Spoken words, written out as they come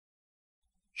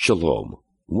Shalom.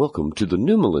 Welcome to the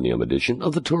New Millennium edition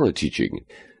of the Torah Teaching.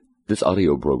 This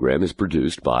audio program is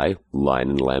produced by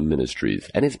Lion and Lamb Ministries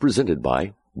and is presented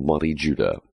by Monty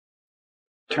Judah.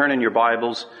 Turn in your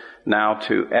Bibles now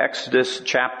to Exodus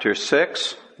chapter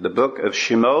 6, the book of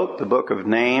Shemot, the book of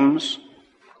names.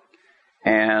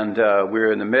 And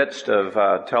we're in the midst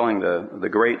of telling the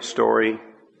great story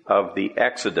of the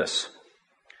Exodus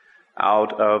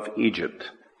out of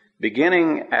Egypt.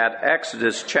 Beginning at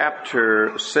Exodus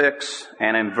chapter 6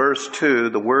 and in verse 2,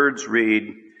 the words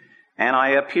read, "And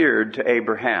I appeared to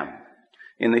Abraham."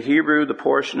 In the Hebrew, the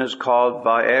portion is called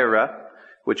Va'era,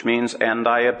 which means, "and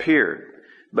I appeared."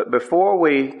 But before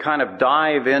we kind of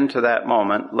dive into that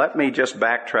moment, let me just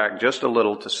backtrack just a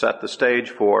little to set the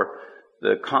stage for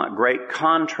the great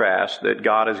contrast that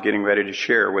God is getting ready to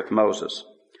share with Moses.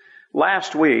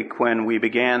 Last week, when we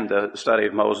began the study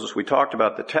of Moses, we talked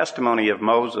about the testimony of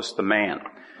Moses, the man.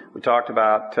 We talked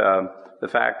about the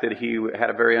fact that he had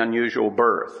a very unusual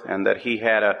birth, and that he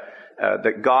had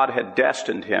that God had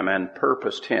destined him and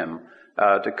purposed him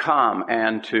to come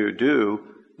and to do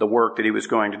the work that he was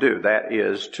going to do. That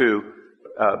is to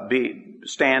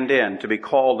stand in, to be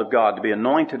called of God, to be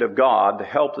anointed of God, to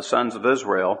help the sons of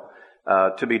Israel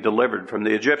to be delivered from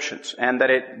the Egyptians. And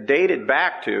that it dated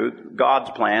back to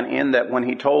God's plan in that when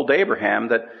he told Abraham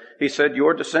that he said,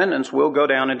 "Your descendants will go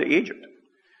down into Egypt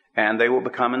and they will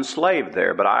become enslaved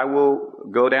there. But I will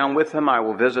go down with them, I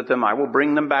will visit them, I will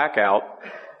bring them back out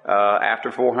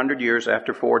after 400 years,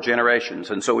 after 4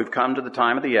 generations." And so we've come to the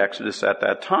time of the Exodus at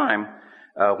that time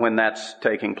when that's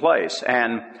taking place.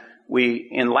 And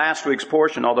in last week's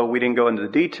portion, although we didn't go into the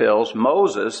details,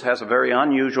 Moses has a very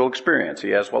unusual experience.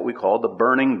 He has what we call the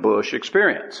burning bush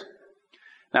experience.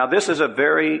 Now, this is a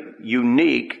very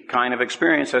unique kind of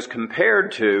experience as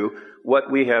compared to what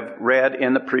we have read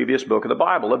in the previous book of the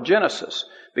Bible, of Genesis.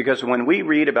 Because when we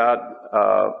read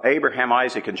about Abraham,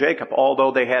 Isaac, and Jacob,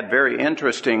 although they had very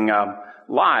interesting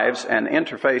lives and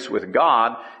interface with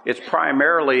God, it's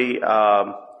primarily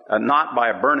not by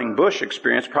a burning bush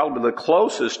experience. Probably the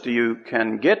closest you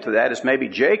can get to that is maybe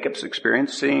Jacob's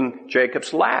experience, seeing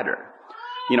Jacob's ladder.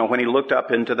 You know, when he looked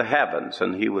up into the heavens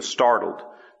and he was startled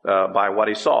by what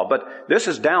he saw. But this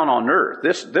is down on earth.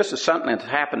 This is something that's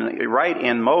happening right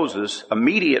in Moses'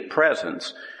 immediate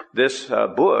presence. This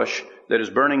bush that is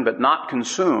burning but not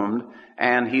consumed,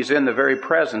 and he's in the very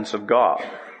presence of God.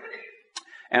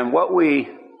 And what we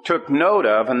took note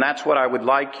of, and that's what I would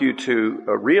like you to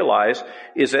realize,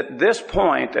 is at this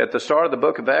point, at the start of the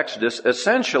book of Exodus,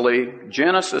 essentially,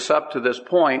 Genesis up to this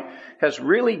point has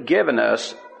really given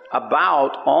us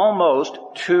about almost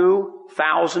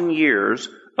 2,000 years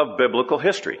of biblical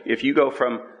history. If you go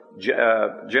from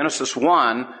Genesis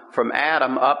 1, from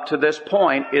Adam up to this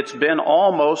point, it's been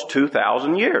almost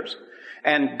 2,000 years.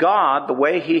 And God, the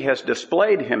way He has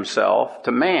displayed Himself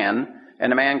to man and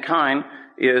to mankind,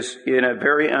 is in a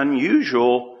very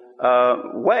unusual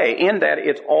way, in that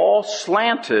it's all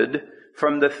slanted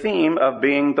from the theme of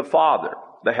being the Father,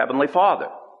 the Heavenly Father.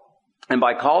 And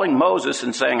by calling Moses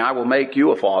and saying, "I will make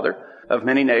you a father of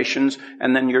many nations,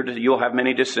 and then you'll have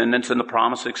many descendants," and the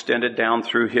promise extended down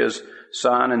through his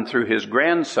son and through his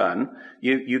grandson,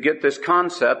 you get this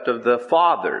concept of the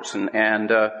fathers. And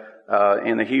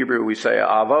in the Hebrew we say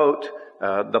avot,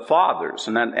 the fathers,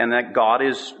 and that God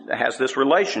has this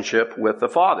relationship with the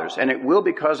fathers. And it will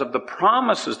because of the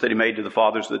promises that He made to the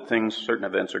fathers that certain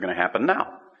events are going to happen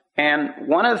now. And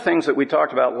one of the things that we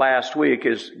talked about last week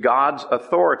is God's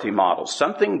authority model.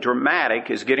 Something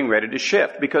dramatic is getting ready to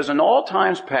shift, because in all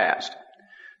times past,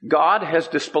 God has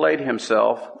displayed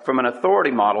Himself from an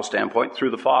authority model standpoint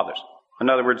through the fathers. In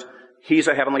other words, He's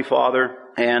a heavenly Father,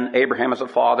 and Abraham is a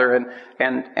father,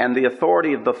 and the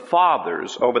authority of the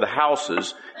fathers over the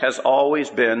houses has always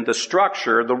been the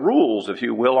structure, the rules, if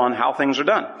you will, on how things are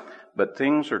done. But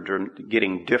things are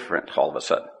getting different all of a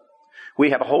sudden.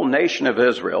 We have a whole nation of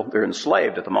Israel. They're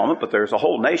enslaved at the moment, but there's a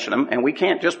whole nation of them, and we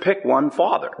can't just pick one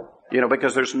father,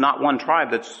 because there's not one tribe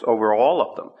that's over all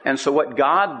of them. And so what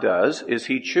God does is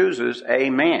He chooses a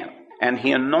man, and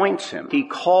He anoints him. He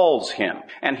calls him.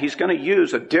 And He's going to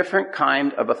use a different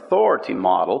kind of authority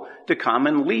model to come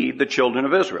and lead the children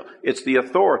of Israel. It's the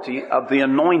authority of the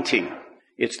anointing.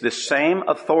 It's the same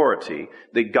authority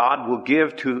that God will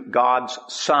give to God's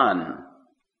Son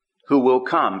who will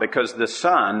come, because the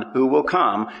Son who will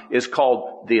come is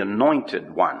called the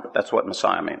Anointed One. That's what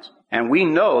Messiah means. And we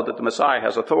know that the Messiah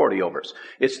has authority over us.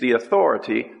 It's the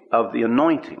authority of the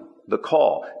anointing, the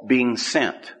call, being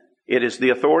sent. It is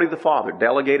the authority of the Father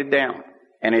delegated down.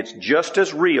 And it's just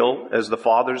as real as the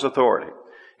Father's authority.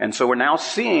 And so we're now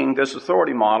seeing this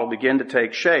authority model begin to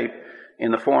take shape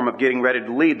in the form of getting ready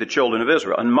to lead the children of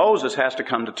Israel. And Moses has to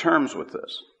come to terms with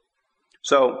this.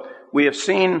 So we have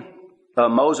seen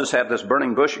Moses have this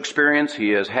burning bush experience.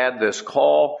 He has had this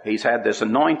call. He's had this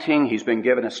anointing. He's been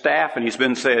given a staff, and he's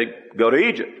been said, go to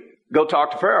Egypt. Go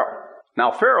talk to Pharaoh.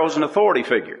 Now, Pharaoh's an authority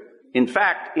figure. In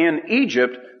fact, in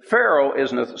Egypt, Pharaoh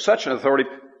is such an authority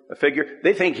figure,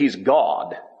 they think he's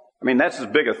God. I mean, that's as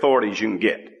big authority as you can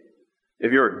get.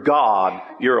 If you're God,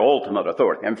 you're ultimate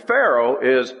authority. And Pharaoh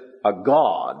is a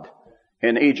god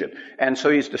in Egypt. And so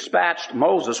he's dispatched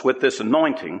Moses with this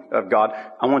anointing of God.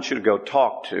 I want you to go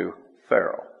talk to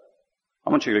Pharaoh. I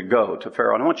want you to go to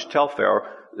Pharaoh. And I want you to tell Pharaoh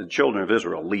the children of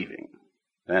Israel are leaving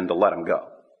and to let them go.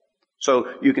 So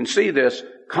you can see this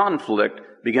conflict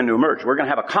begin to emerge. We're going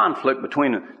to have a conflict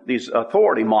between these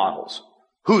authority models.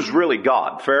 Who's really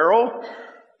God? Pharaoh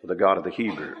or the God of the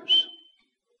Hebrews?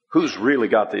 Who's really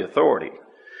got the authority?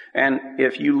 And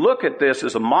if you look at this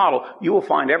as a model, you will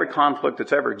find every conflict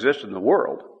that's ever existed in the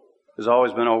world has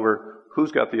always been over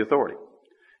who's got the authority.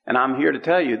 And I'm here to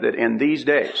tell you that in these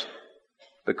days,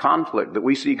 the conflict that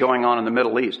we see going on in the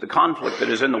Middle East, the conflict that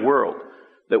is in the world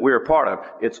that we're a part of,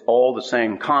 it's all the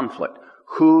same conflict.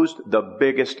 Who's the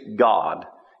biggest God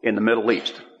in the Middle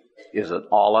East? Is it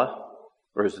Allah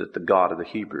or is it the God of the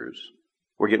Hebrews?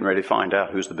 We're getting ready to find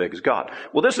out who's the biggest God.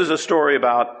 Well, this is a story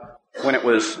about when it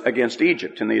was against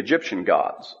Egypt and the Egyptian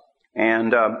gods.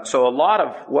 And so a lot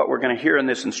of what we're going to hear in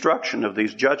this instruction of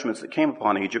these judgments that came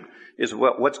upon Egypt is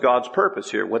what's God's purpose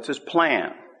here? What's his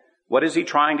plan? What is he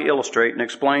trying to illustrate and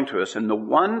explain to us? And the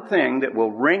one thing that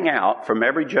will ring out from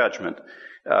every judgment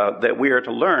that we are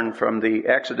to learn from the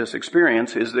Exodus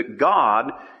experience is that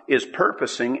God is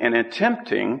purposing and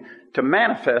attempting to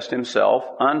manifest himself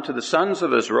unto the sons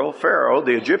of Israel, Pharaoh,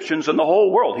 the Egyptians, and the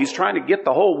whole world. He's trying to get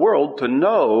the whole world to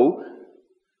know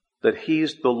that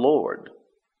he's the Lord.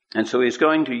 And so he's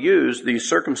going to use these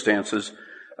circumstances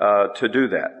to do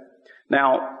that.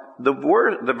 Now,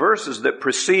 the verses that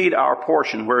precede our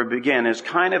portion where we begin is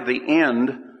kind of the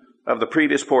end of the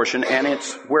previous portion, and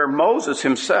it's where Moses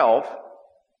himself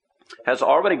has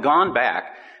already gone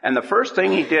back, and the first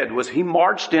thing he did was he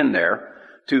marched in there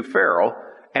to Pharaoh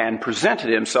and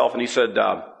presented himself, and he said,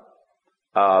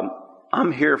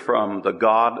 I'm here from the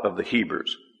God of the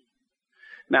Hebrews.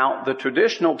 Now, the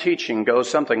traditional teaching goes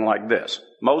something like this.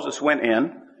 Moses went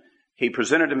in, he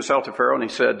presented himself to Pharaoh, and he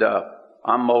said,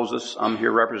 I'm Moses, I'm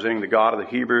here representing the God of the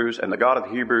Hebrews, and the God of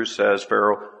the Hebrews says,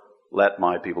 Pharaoh, let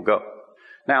my people go.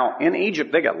 Now, in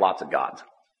Egypt, they got lots of gods.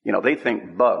 You know, they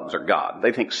think bugs are God.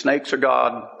 They think snakes are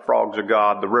God, frogs are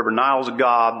God, the river Nile's a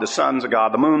God, the sun's a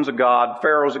God, the moon's a God,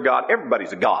 Pharaoh's a God,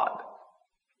 everybody's a God.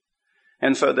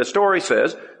 And so the story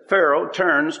says, Pharaoh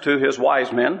turns to his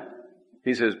wise men.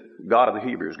 He says, God of the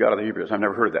Hebrews, God of the Hebrews. I've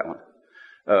never heard of that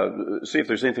one. See if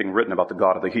there's anything written about the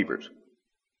God of the Hebrews.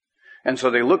 And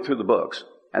so they look through the books,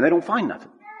 and they don't find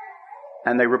nothing.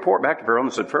 And they report back to Pharaoh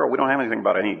and said, Pharaoh, we don't have anything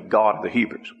about any God of the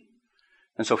Hebrews.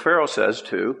 And so Pharaoh says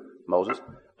to Moses,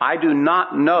 I do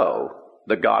not know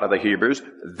the God of the Hebrews,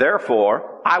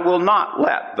 therefore I will not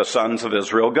let the sons of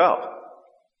Israel go.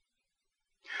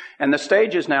 And the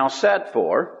stage is now set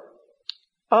for,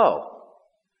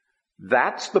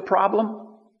 that's the problem?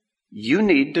 You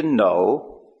need to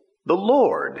know the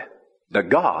Lord, the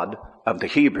God of the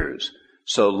Hebrews.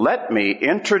 So let me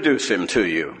introduce him to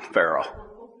you, Pharaoh.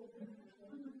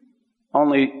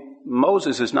 Only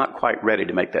Moses is not quite ready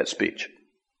to make that speech.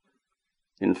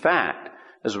 In fact,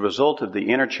 as a result of the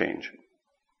interchange,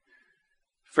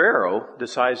 Pharaoh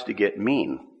decides to get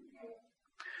mean.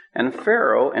 And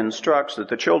Pharaoh instructs that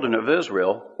the children of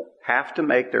Israel have to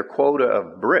make their quota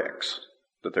of bricks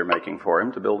that they're making for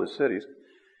him to build his cities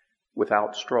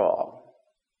without straw.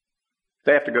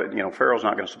 They have to go, Pharaoh's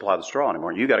not going to supply the straw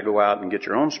anymore. You got to go out and get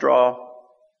your own straw,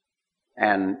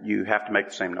 and you have to make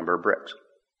the same number of bricks.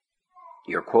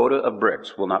 Your quota of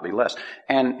bricks will not be less.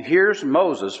 And here's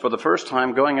Moses for the first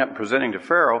time going up and presenting to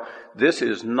Pharaoh. This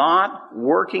is not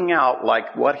working out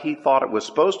like what he thought it was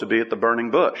supposed to be at the burning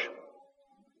bush.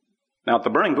 Now, at the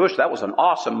burning bush, that was an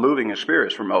awesome, moving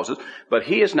experience for Moses, but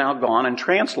he has now gone and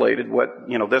translated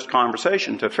this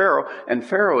conversation to Pharaoh, and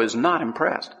Pharaoh is not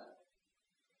impressed.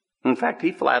 In fact,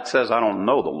 he flat says, I don't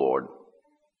know the Lord.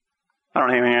 I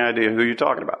don't have any idea who you're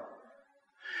talking about.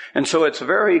 And so it's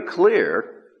very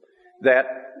clear that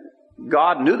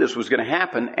God knew this was going to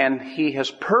happen, and he has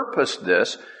purposed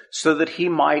this so that he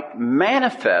might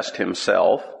manifest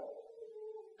himself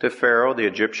to Pharaoh, the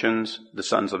Egyptians, the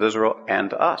sons of Israel, and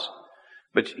to us.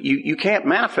 But you can't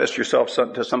manifest yourself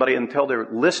to somebody until they're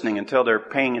listening, until they're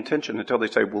paying attention, until they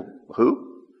say, well,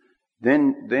 who?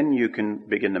 Then you can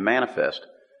begin to manifest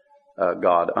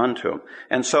God unto him.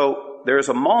 And so there's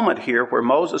a moment here where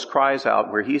Moses cries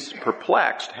out, where he's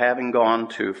perplexed, having gone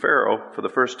to Pharaoh for the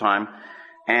first time.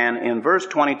 And in verse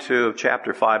 22 of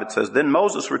chapter 5, it says, "Then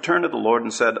Moses returned to the Lord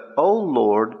and said, O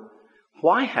Lord,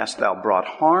 why hast thou brought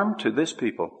harm to this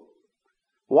people?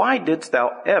 Why didst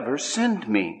thou ever send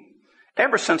me?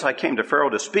 Ever since I came to Pharaoh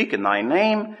to speak in thy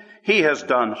name, he has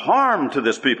done harm to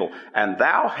this people, and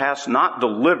thou hast not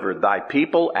delivered thy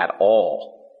people at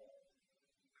all."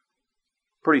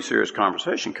 Pretty serious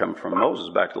conversation coming from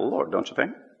Moses back to the Lord, don't you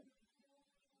think?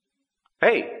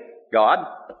 Hey, God,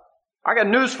 I got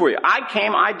news for you.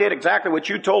 I did exactly what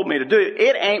you told me to do.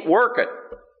 It ain't working.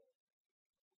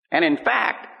 And in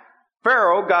fact,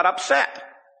 Pharaoh got upset.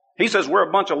 He says we're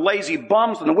a bunch of lazy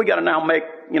bums and we got to now make,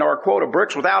 our quota of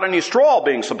bricks without any straw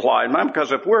being supplied, man.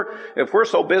 Because if we're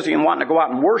so busy and wanting to go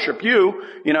out and worship you,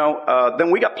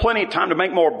 then we got plenty of time to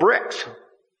make more bricks.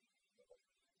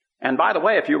 And by the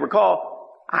way, if you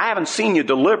recall, I haven't seen you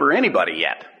deliver anybody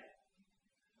yet.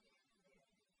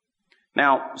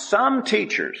 Now, some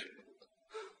teachers,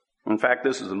 in fact,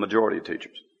 this is the majority of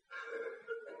teachers,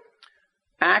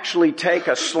 actually take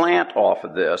a slant off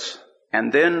of this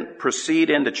and then proceed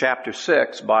into chapter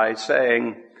 6 by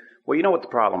saying, well, you know what the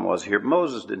problem was here?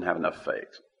 Moses didn't have enough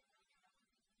faith.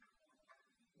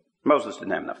 Moses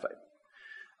didn't have enough faith.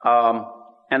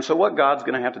 And so what God's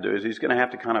going to have to do is he's going to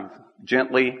have to kind of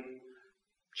gently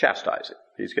chastise it.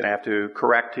 He's going to have to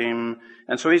correct him.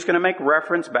 And so he's going to make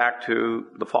reference back to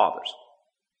the fathers.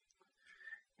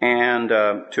 And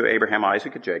to Abraham,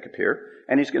 Isaac, and Jacob here.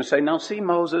 And he's going to say, now see,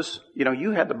 Moses,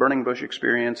 you had the burning bush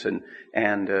experience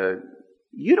and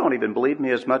you don't even believe me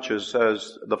as much as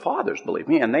the fathers believe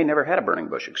me, and they never had a burning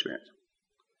bush experience.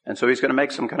 And so he's going to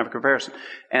make some kind of a comparison.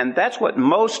 And that's what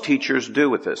most teachers do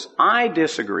with this. I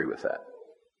disagree with that.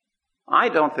 I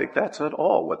don't think that's at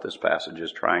all what this passage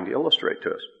is trying to illustrate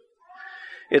to us.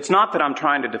 It's not that I'm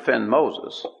trying to defend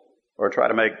Moses or try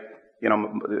to make,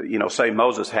 say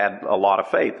Moses had a lot of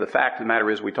faith. The fact of the matter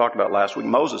is, we talked about last week,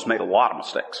 Moses made a lot of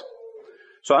mistakes.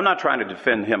 So I'm not trying to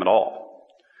defend him at all.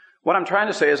 What I'm trying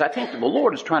to say is I think the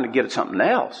Lord is trying to get at something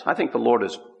else. I think the Lord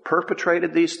has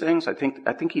perpetrated these things. I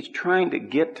think he's trying to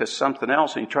get to something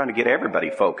else, and he's trying to get everybody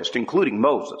focused, including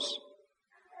Moses,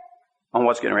 on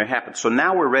what's going to happen. So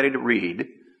now we're ready to read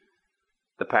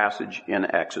the passage in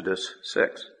Exodus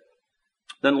 6.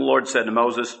 Then the Lord said to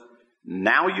Moses,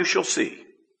 "Now you shall see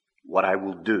what I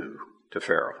will do to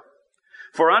Pharaoh.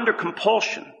 For under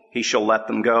compulsion he shall let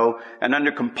them go, and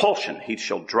under compulsion he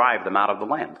shall drive them out of the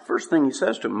land." The first thing he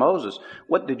says to Moses,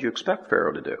 what did you expect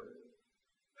Pharaoh to do?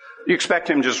 You expect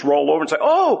him to just roll over and say,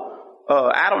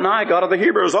 Adonai, God of the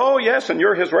Hebrews, oh yes, and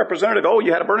you're his representative. Oh,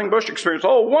 you had a burning bush experience.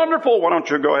 Oh, wonderful. Why don't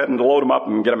you go ahead and load them up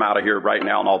and get them out of here right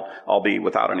now, and I'll be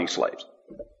without any slaves.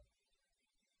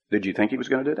 Did you think he was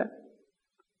going to do that?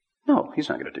 No, he's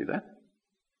not going to do that.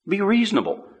 Be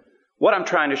reasonable. What I'm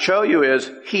trying to show you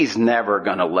is he's never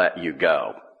going to let you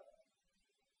go.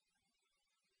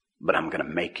 But I'm going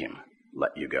to make him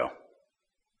let you go.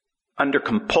 Under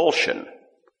compulsion,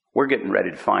 we're getting ready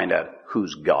to find out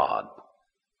who's God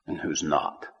and who's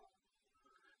not.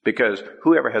 Because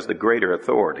whoever has the greater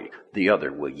authority, the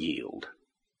other will yield.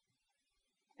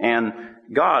 And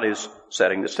God is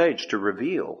setting the stage to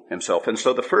reveal himself. And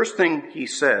so the first thing he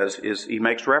says is he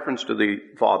makes reference to the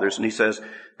fathers, and he says,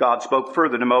 God spoke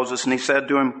further to Moses, and he said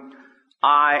to him,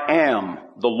 "I am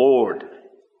the Lord.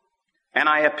 And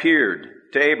I appeared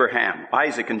to Abraham,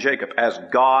 Isaac, and Jacob as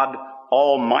God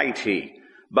Almighty,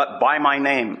 but by my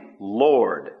name,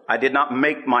 Lord. I did not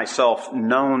make myself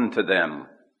known to them."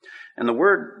 And the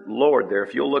word Lord there,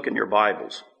 if you'll look in your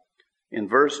Bibles, in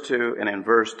verse 2 and in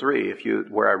verse 3,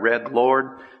 where I read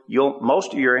Lord,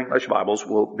 most of your English Bibles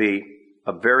will be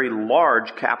a very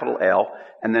large capital L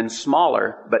and then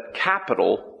smaller but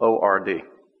capital O-R-D.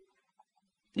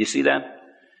 You see that?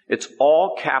 It's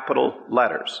all capital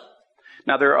letters.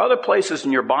 Now there are other places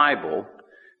in your Bible,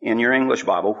 in your English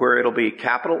Bible, where it'll be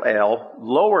capital L,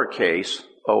 lowercase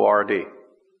O-R-D.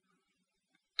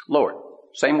 Lord.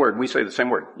 Same word. We say the same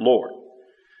word. Lord.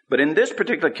 But in this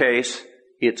particular case,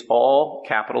 it's all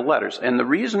capital letters. And the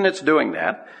reason it's doing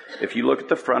that, if you look at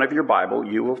the front of your Bible,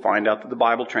 you will find out that the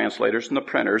Bible translators and the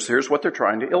printers, here's what they're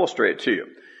trying to illustrate to you.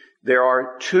 There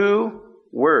are two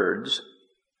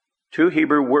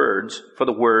Hebrew words for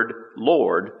the word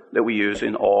Lord that we use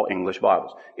in all English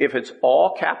Bibles. If it's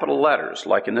all capital letters,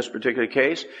 like in this particular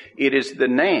case, it is the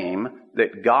name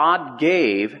that God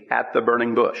gave at the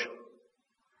burning bush,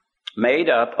 made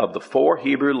up of the 4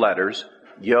 Hebrew letters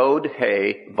Yod,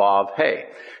 He, Vav, He,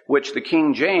 which the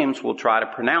King James will try to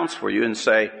pronounce for you and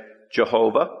say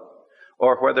Jehovah,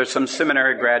 Or whether some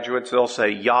seminary graduates, they'll say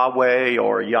Yahweh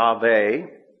or Yahweh.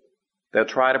 They'll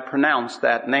try to pronounce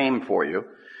that name for you.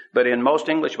 But in most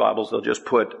English Bibles, they'll just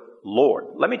put Lord.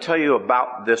 Let me tell you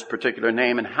about this particular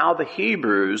name and how the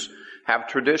Hebrews have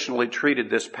traditionally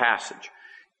treated this passage.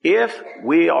 If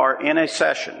we are in a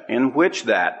session in which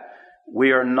we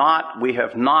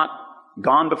have not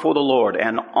gone before the Lord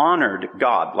and honored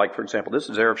God, like for example, this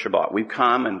is Erev Shabbat. We've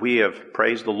come and we have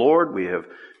praised the Lord. We have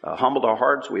humbled our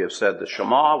hearts. We have said the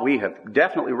Shema. We have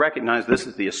definitely recognized this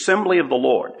is the assembly of the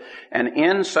Lord. And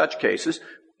in such cases,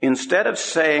 instead of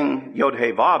saying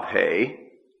Yod-Heh Vav-Heh,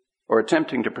 or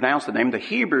attempting to pronounce the name, the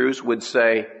Hebrews would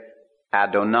say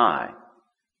Adonai.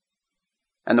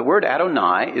 And the word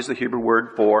Adonai is the Hebrew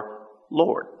word for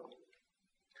Lord.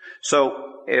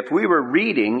 So if we were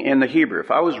reading in the Hebrew,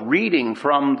 if I was reading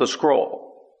from the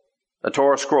scroll, the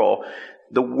Torah scroll,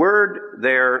 the word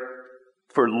there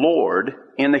for Lord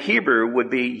in the Hebrew would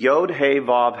be Yod-Heh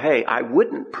Vav-Heh. I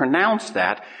wouldn't pronounce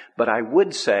that, but I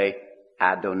would say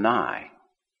Adonai.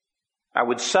 I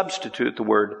would substitute the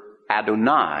word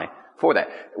Adonai for that,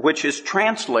 which is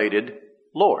translated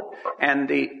Lord. And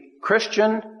the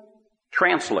Christian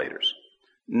translators,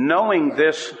 knowing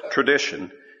this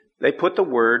tradition, they put the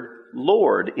word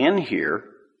Lord in here,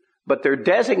 but they're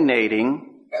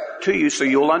designating to you so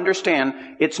you'll understand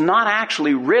it's not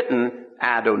actually written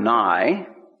Adonai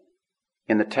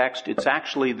in the text. It's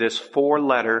actually this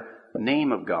four-letter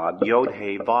name of God,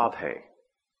 Yod-Heh Vav-Heh.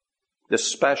 This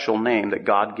special name that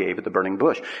God gave at the burning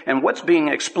bush. And what's being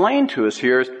explained to us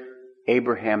here is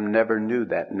Abraham never knew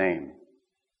that name.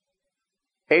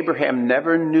 Abraham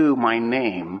never knew my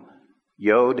name,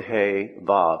 Yod-Heh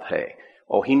Vav-Heh.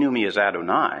 Oh, he knew me as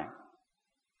Adonai.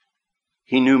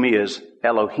 He knew me as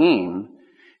Elohim.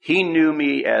 He knew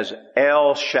me as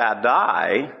El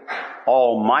Shaddai,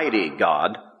 Almighty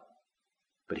God.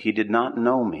 But he did not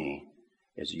know me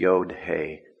as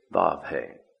Yod-Heh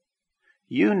Vav-Heh.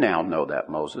 You now know that,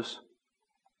 Moses.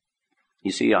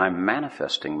 You see, I'm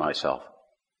manifesting myself.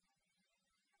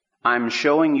 I'm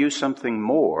showing you something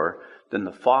more than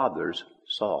the fathers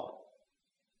saw.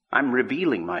 I'm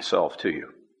revealing myself to you.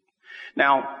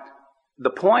 Now, the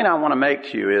point I want to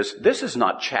make to you is this is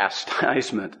not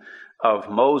chastisement of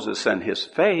Moses and his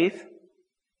faith.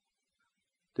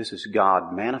 This is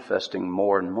God manifesting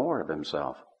more and more of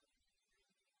himself.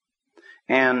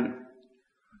 And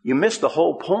you miss the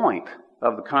whole point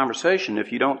of the conversation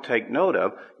if you don't take note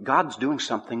of God's doing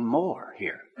something more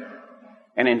here.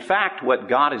 And in fact, what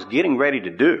God is getting ready to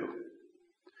do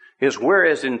is,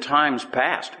 whereas in times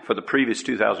past, for the previous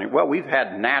 2,000 years, well, we've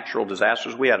had natural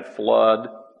disasters. We had a flood.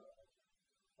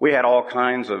 We had all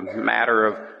kinds of matter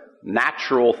of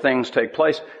natural things take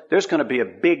place. There's going to be a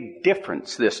big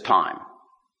difference this time.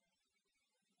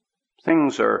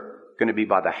 Things are going to be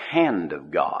by the hand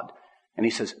of God. And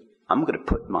he says, I'm going to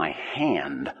put my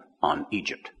hand on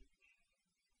Egypt.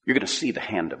 You're going to see the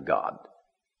hand of God.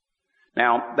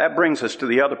 Now, that brings us to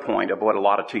the other point of what a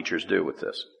lot of teachers do with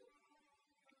this.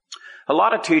 A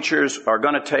lot of teachers are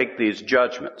going to take these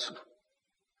judgments.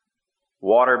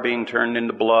 Water being turned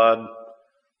into blood,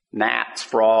 gnats,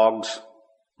 frogs,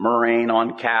 murrain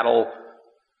on cattle,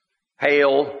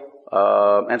 hail,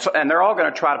 and they're all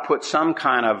going to try to put some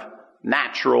kind of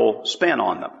natural spin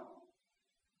on them.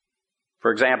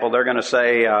 For example, they're going to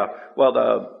say, well,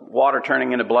 the water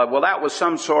turning into blood, well, that was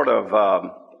some sort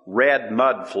of red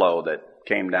mud flow that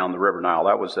came down the River Nile.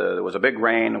 There was a big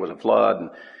rain, there was a flood,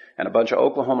 and a bunch of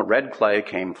Oklahoma red clay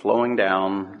came flowing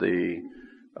down the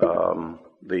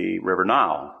River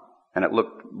Nile, and it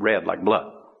looked red like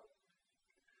blood.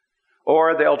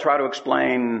 Or they'll try to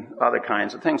explain other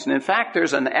kinds of things. And in fact,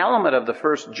 there's an element of the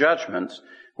first judgments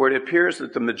where it appears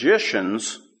that the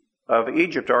magicians of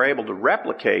Egypt are able to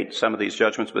replicate some of these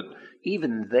judgments, but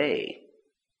even they,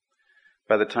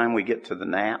 by the time we get to the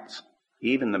gnats,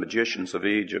 even the magicians of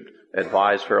Egypt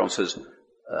advise Pharaoh and says,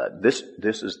 this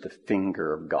is the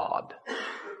finger of God.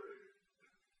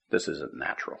 This isn't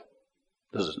natural.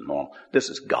 This isn't normal. This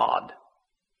is God.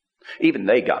 Even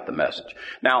they got the message.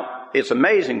 Now, it's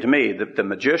amazing to me that the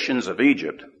magicians of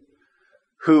Egypt,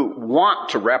 who want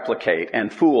to replicate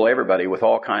and fool everybody with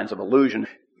all kinds of illusion,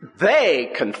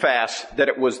 they confess that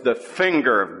it was the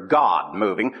finger of God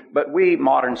moving. But we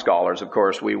modern scholars, of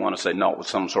course, we want to say, no, it was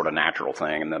some sort of natural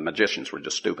thing, and the magicians were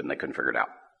just stupid and they couldn't figure it out.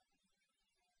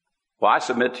 Well, I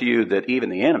submit to you that even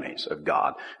the enemies of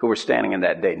God who were standing in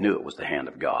that day knew it was the hand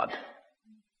of God.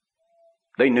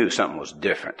 They knew something was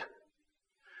different.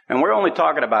 And we're only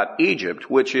talking about Egypt,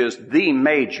 which is the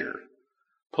major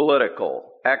political,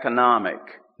 economic,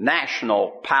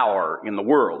 national power in the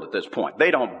world at this point.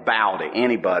 They don't bow to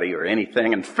anybody or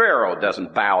anything, and Pharaoh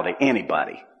doesn't bow to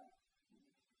anybody.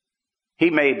 He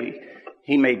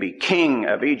may be king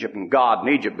of Egypt and God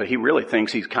in Egypt, but he really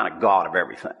thinks he's kind of God of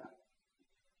everything.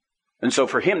 And so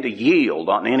for him to yield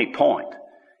on any point,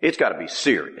 it's got to be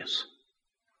serious.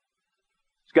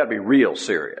 It's got to be real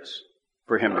serious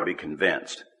for him to be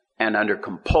convinced and under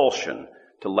compulsion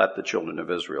to let the children of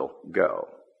Israel go.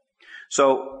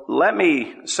 So let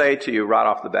me say to you right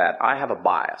off the bat, I have a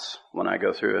bias when I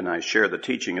go through and I share the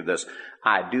teaching of this.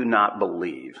 I do not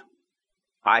believe.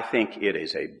 I think it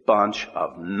is a bunch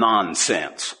of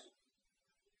nonsense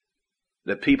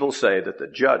that people say that the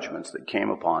judgments that came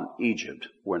upon Egypt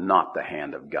were not the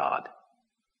hand of God.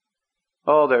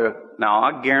 Now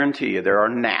I guarantee you there are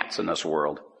gnats in this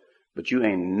world, but you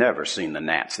ain't never seen the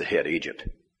gnats that hit Egypt.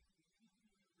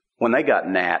 When they got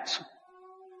gnats,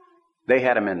 they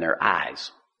had them in their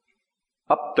eyes,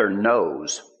 up their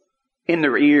nose, in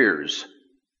their ears.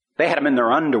 They had them in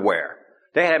their underwear.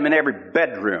 They had them in every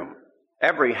bedroom,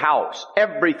 every house.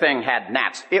 Everything had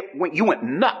gnats. You went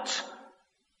nuts.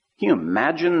 Can you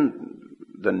imagine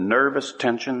the nervous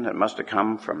tension that must have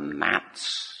come from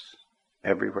gnats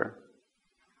everywhere?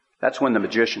 That's when the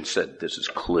magician said, this is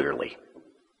clearly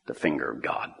the finger of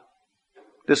God.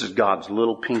 This is God's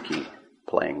little pinky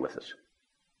playing with us.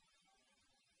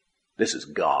 This is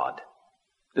God.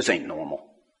 This ain't normal.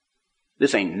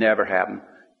 This ain't never happened.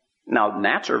 Now,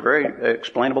 gnats are a very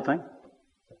explainable thing,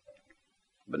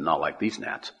 but not like these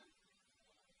gnats.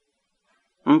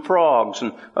 And frogs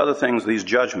and other things, these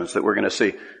judgments that we're going to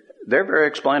see, they're very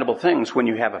explainable things when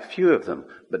you have a few of them,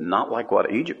 but not like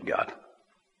what Egypt got.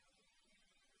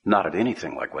 Not at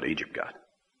anything like what Egypt got.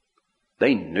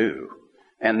 They knew.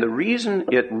 And the reason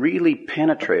it really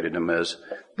penetrated them is,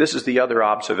 this is the other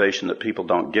observation that people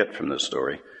don't get from this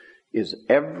story, is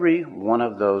every one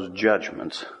of those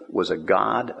judgments was a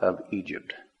god of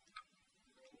Egypt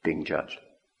being judged.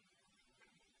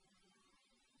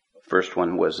 First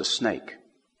one was a snake,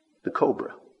 the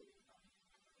cobra.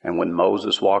 And when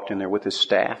Moses walked in there with his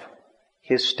staff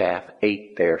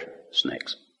ate their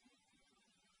snakes.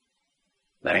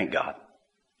 That ain't God.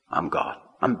 I'm God.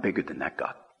 I'm bigger than that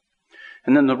God.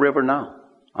 And then the river Nile.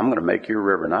 I'm going to make your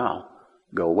river Nile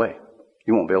go away.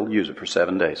 You won't be able to use it for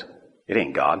 7 days. It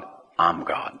ain't God. I'm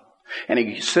God. And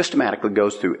he systematically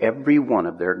goes through every one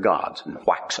of their gods and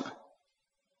whacks them,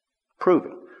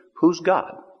 proving who's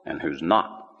God and who's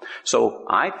not. So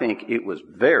I think it was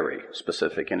very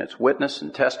specific in its witness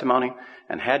and testimony.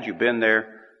 And had you been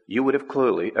there, you would have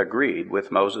clearly agreed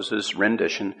with Moses'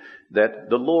 rendition that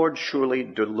the Lord surely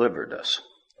delivered us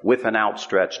with an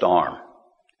outstretched arm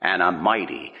and a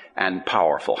mighty and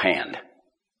powerful hand.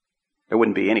 There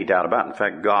wouldn't be any doubt about it. In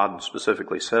fact, God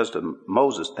specifically says to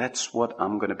Moses, that's what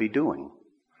I'm going to be doing.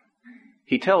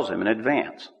 He tells him in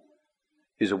advance.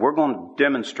 He said, we're going to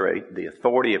demonstrate the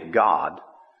authority of God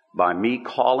by me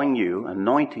calling you,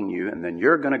 anointing you, and then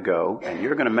you're going to go and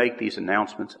you're going to make these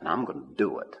announcements and I'm going to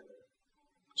do it.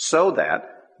 So that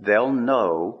they'll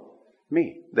know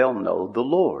me. They'll know the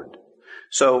Lord.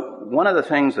 So one of the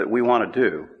things that we want to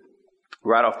do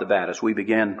right off the bat as we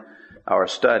begin our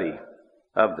study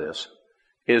of this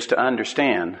is to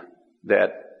understand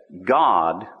that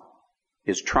God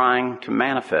is trying to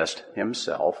manifest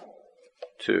himself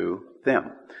to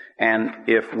them. And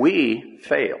if we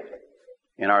fail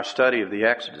in our study of the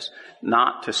Exodus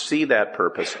not to see that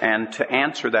purpose and to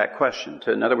answer that question,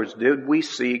 in other words, did we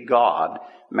see God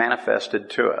manifested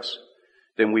to us,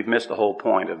 then we've missed the whole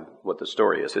point of what the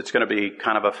story is. It's going to be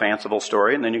kind of a fanciful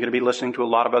story, and then you're going to be listening to a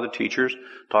lot of other teachers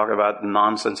talk about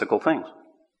nonsensical things.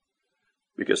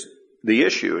 Because the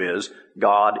issue is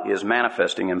God is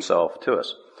manifesting himself to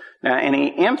us. Now, and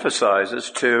he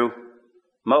emphasizes to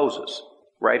Moses,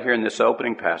 right here in this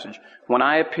opening passage, when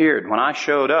I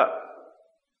showed up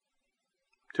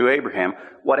to Abraham,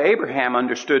 what Abraham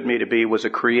understood me to be was a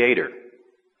creator.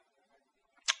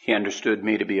 He understood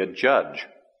me to be a judge.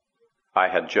 I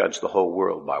had judged the whole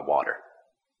world by water.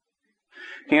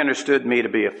 He understood me to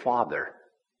be a father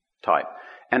type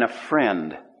and a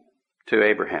friend to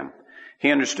Abraham.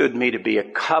 He understood me to be a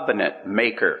covenant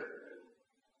maker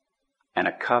and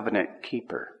a covenant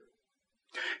keeper.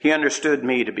 He understood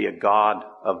me to be a God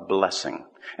of blessing.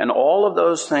 And all of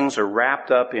those things are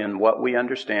wrapped up in what we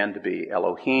understand to be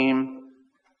Elohim,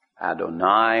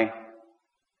 Adonai,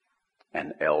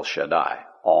 and El Shaddai,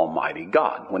 Almighty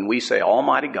God. When we say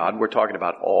Almighty God, we're talking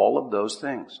about all of those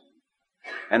things.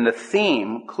 And the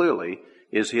theme, clearly,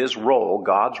 is his role,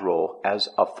 God's role, as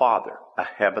a father, a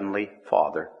heavenly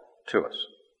father to us.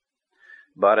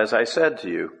 But as I said to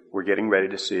you, we're getting ready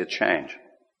to see a change.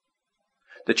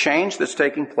 The change that's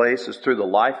taking place is through the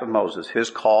life of Moses, his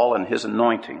call and his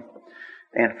anointing,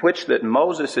 in which that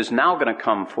Moses is now going to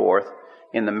come forth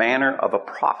in the manner of a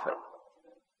prophet.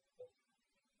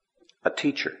 a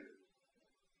teacher,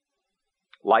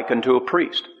 like unto a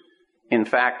priest. In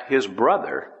fact, his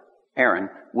brother, Aaron,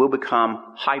 will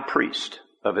become high priest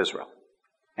of Israel.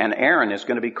 And Aaron is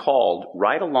going to be called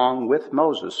right along with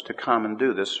Moses to come and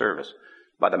do this service.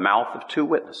 By the mouth of two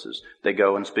witnesses, they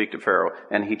go and speak to Pharaoh,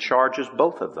 and he charges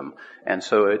both of them. And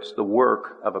so it's the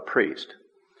work of a priest.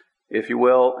 If you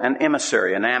will, an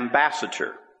emissary, an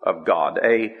ambassador of God,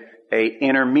 a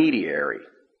intermediary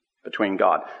between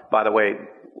God. By the way,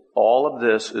 all of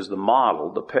this is the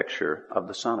model, the picture of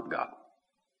the Son of God.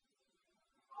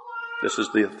 This is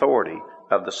the authority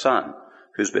of the Son,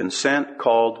 who's been sent,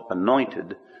 called,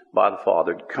 anointed by the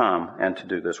Father to come and to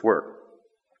do this work.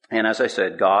 And as I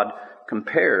said, God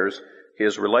compares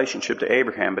his relationship to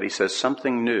Abraham, but he says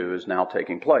something new is now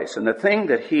taking place. And the thing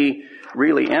that he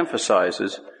really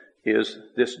emphasizes is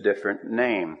this different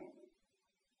name.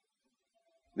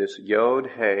 This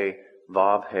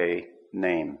Yod-Heh-Vav-Heh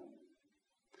name.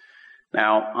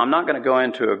 Now, I'm not going to go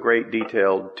into a great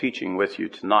detailed teaching with you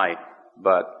tonight,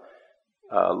 but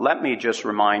let me just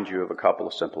remind you of a couple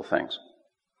of simple things.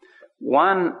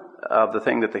 One of the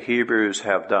things that the Hebrews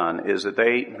have done is that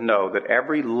they know that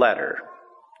every letter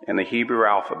in the Hebrew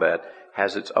alphabet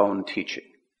has its own teaching.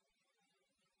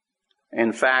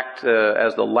 In fact,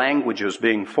 as the language was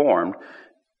being formed,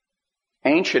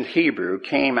 ancient Hebrew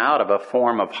came out of a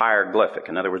form of hieroglyphic.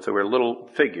 In other words, there were little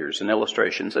figures and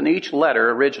illustrations, and each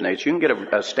letter originates. You can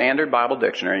get a standard Bible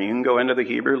dictionary, you can go into the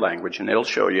Hebrew language, and it'll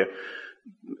show you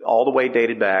all the way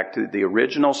dated back to the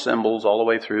original symbols, all the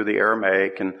way through the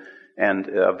Aramaic and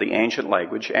of the ancient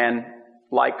language. And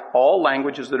like all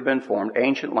languages that have been formed,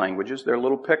 ancient languages, they're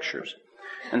little pictures.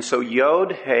 And so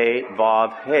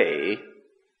Yod-Heh-Vav-Heh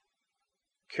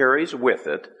carries with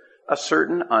it a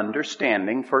certain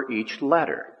understanding for each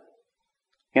letter.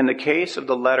 In the case of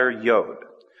the letter Yod,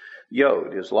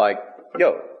 Yod is like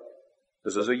Yod.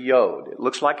 This is a Yod. It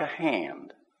looks like a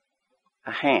hand.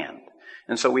 A hand.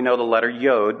 And so we know the letter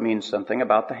Yod means something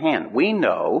about the hand. We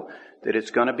know that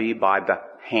it's going to be by the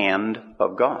hand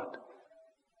of God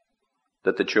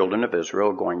that the children of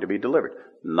Israel are going to be delivered.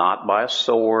 Not by a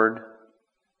sword.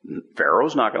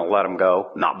 Pharaoh's not going to let them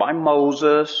go. Not by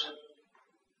Moses.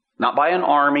 Not by an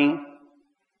army.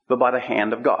 But by the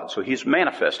hand of God. So he's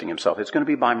manifesting himself. It's going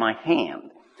to be by my hand.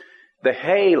 The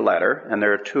Hey letter, and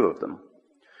there are two of them,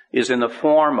 is in the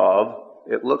form of,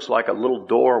 it looks like a little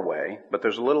doorway, but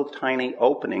there's a little tiny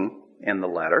opening in the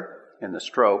letter, in the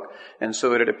stroke, and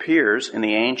so it appears in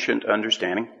the ancient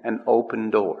understanding, an open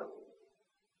door.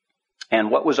 And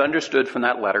what was understood from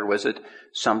that letter was that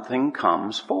something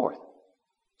comes forth.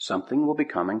 Something will be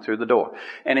coming through the door.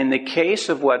 And in the case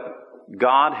of what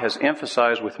God has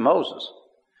emphasized with Moses,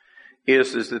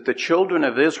 is that the children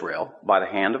of Israel, by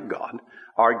the hand of God,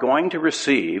 are going to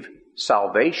receive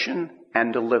salvation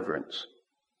and deliverance.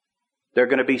 They're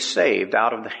going to be saved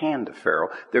out of the hand of Pharaoh.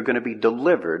 They're going to be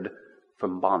delivered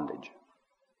from bondage.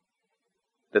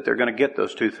 That they're going to get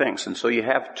those two things. And so you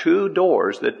have two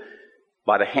doors that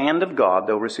by the hand of God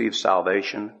they'll receive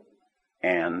salvation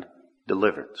and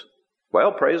deliverance.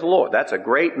 Well, praise the Lord. That's a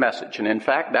great message. And in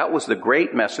fact, that was the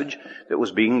great message that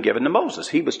was being given to Moses.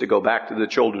 He was to go back to the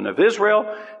children of Israel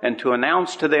and to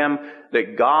announce to them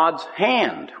that God's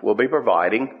hand will be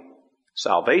providing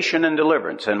salvation and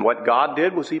deliverance. And what God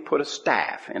did was he put a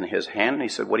staff in his hand. And he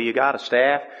said, what do you got, a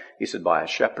staff? He said, by a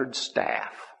shepherd's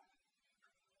staff.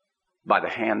 By the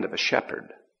hand of a shepherd,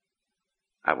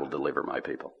 I will deliver my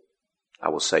people. I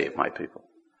will save my people.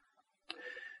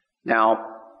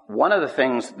 Now, one of the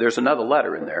things, there's another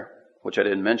letter in there, which I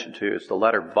didn't mention to you. It's the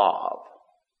letter Vav.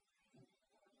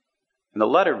 And the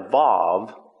letter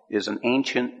Vav is an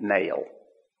ancient nail.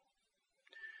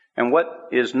 And what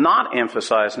is not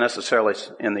emphasized necessarily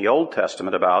in the Old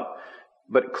Testament about,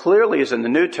 but clearly is in the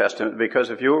New Testament, because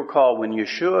if you recall, when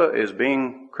Yeshua is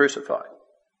being crucified,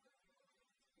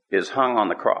 is hung on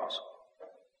the cross,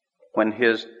 when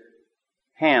his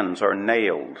hands are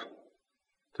nailed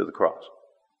to the cross,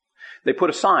 they put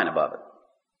a sign above it.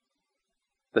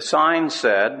 The sign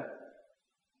said,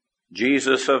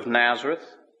 Jesus of Nazareth,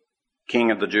 King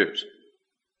of the Jews.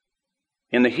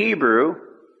 In the Hebrew,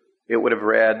 it would have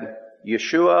read,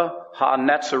 Yeshua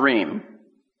ha-Netzarim,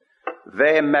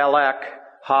 ve-Melech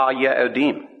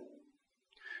ha-Yehudim.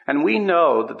 And we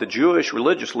know that the Jewish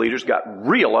religious leaders got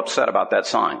real upset about that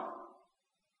sign.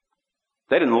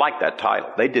 They didn't like that title.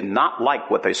 They did not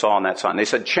like what they saw on that sign. They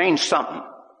said, change something.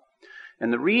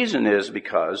 And the reason is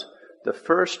because the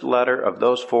first letter of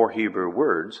those four Hebrew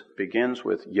words begins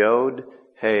with Yod,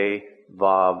 He,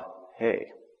 Vav, He.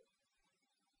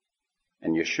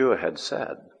 And Yeshua had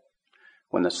said,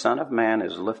 when the Son of Man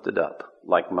is lifted up,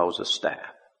 like Moses'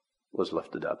 staff was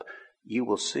lifted up, you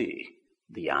will see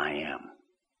the I am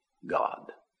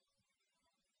God.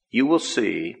 You will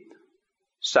see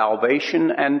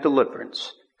salvation and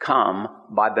deliverance come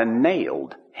by the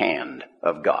nailed hand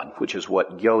of God, which is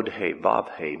what Yod-He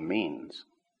Vav-He means.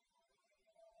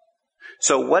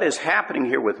 So what is happening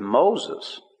here with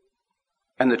Moses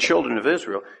and the children of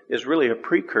Israel is really a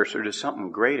precursor to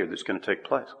something greater that's going to take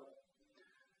place.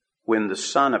 When the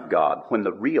Son of God, when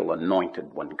the real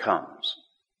anointed one comes,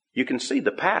 you can see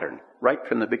the pattern right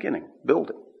from the beginning,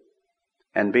 building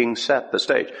and being set the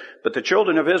stage. But the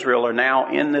children of Israel are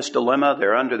now in this dilemma.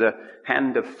 They're under the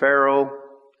hand of Pharaoh.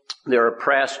 They're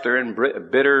oppressed. They're in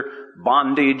bitter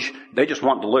bondage. They just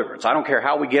want deliverance. I don't care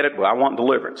how we get it, but I want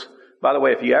deliverance. By the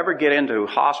way, if you ever get into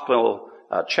hospital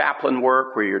chaplain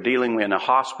work where you're dealing in a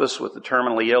hospice with the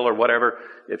terminally ill or whatever,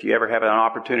 if you ever have an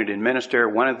opportunity to minister,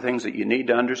 one of the things that you need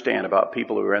to understand about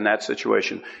people who are in that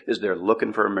situation is they're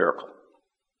looking for a miracle.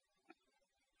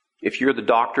 If you're the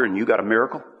doctor and you got a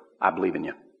miracle, I believe in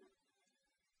you.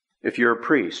 If you're a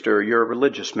priest or you're a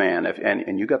religious man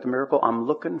and you got the miracle, I'm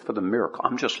looking for the miracle.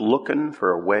 I'm just looking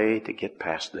for a way to get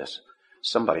past this.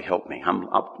 Somebody help me.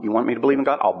 You want me to believe in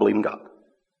God? I'll believe in God.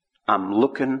 I'm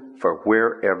looking for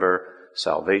wherever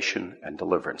salvation and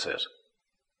deliverance is.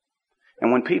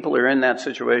 And when people are in that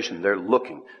situation, they're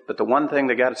looking. But the one thing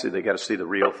they got to see the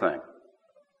real thing.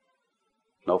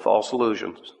 No false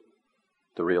illusions.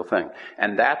 The real thing.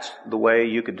 And that's the way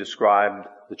you could describe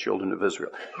the children of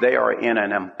Israel. They are in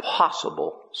an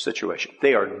impossible situation.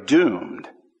 They are doomed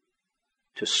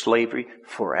to slavery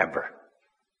forever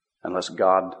unless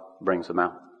God brings them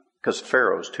out. Because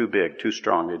Pharaoh's too big, too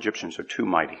strong. The Egyptians are too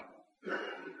mighty.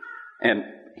 And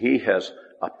he has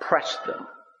oppressed them.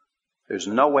 There's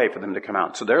no way for them to come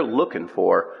out. So they're looking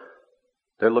for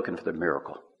the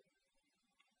miracle.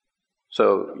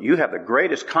 So you have the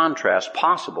greatest contrast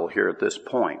possible here at this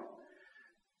point.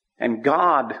 And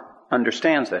God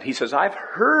understands that. He says, I've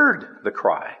heard the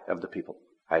cry of the people.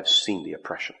 I've seen the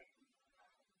oppression.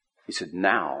 He said,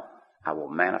 now I will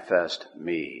manifest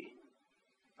me.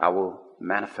 I will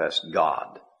manifest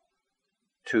God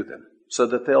to them so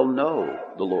that they'll know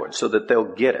the Lord, so that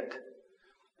they'll get it.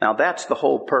 Now that's the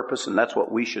whole purpose, and that's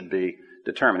what we should be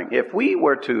determining. If we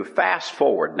were to fast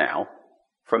forward now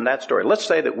from that story, let's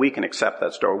say that we can accept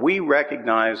that story. We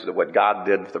recognize that what God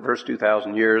did for the first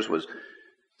 2,000 years was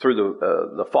through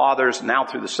the fathers, now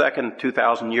through the second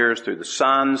 2,000 years through the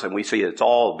sons, and we see it's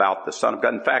all about the Son of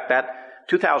God. In fact, that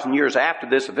 2,000 years after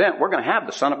this event, we're going to have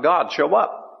the Son of God show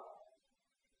up.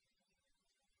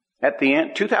 At the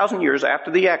end, 2,000 years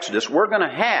after the Exodus, we're going to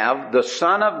have the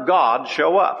Son of God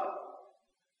show up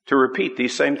to repeat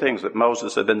these same things that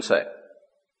Moses had been saying.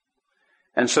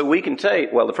 And so we can say,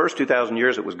 well, the first 2,000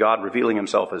 years it was God revealing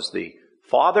himself as the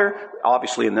Father.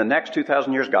 Obviously, in the next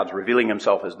 2,000 years, God's revealing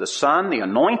himself as the Son, the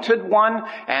Anointed One.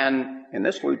 And in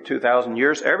this 2,000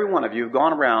 years, every one of you have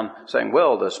gone around saying,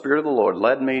 well, the Spirit of the Lord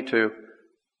led me to...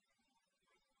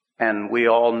 And we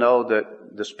all know that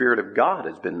the Spirit of God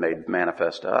has been made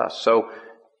manifest to us. So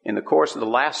in the course of the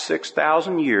last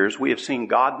 6,000 years, we have seen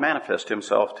God manifest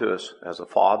himself to us as a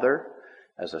Father,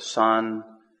 as a Son,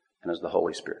 and as the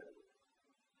Holy Spirit.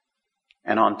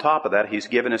 And on top of that, he's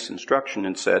given us instruction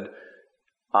and said,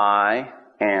 I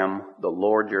am the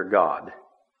Lord your God,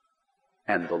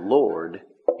 and the Lord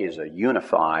is a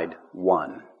unified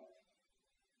one.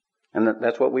 And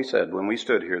that's what we said when we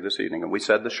stood here this evening. And we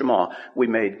said the Shema. We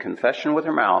made confession with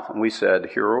our mouth, and we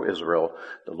said, Hear, O Israel,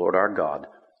 the Lord our God,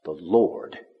 the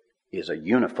Lord is a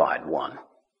unified one.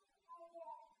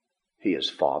 He is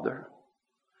Father,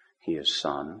 he is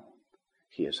Son,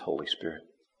 he is Holy Spirit.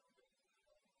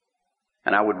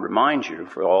 And I would remind you,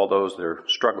 for all those that are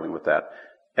struggling with that,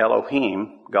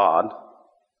 Elohim, God,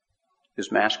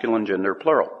 is masculine gender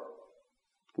plural.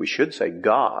 We should say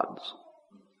gods.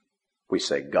 We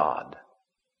say God.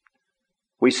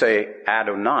 We say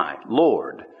Adonai,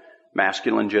 Lord,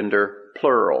 masculine gender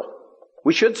plural.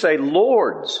 We should say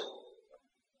lords.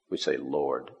 We say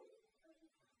Lord.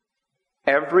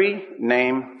 Every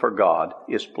name for God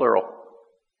is plural.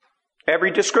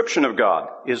 Every description of God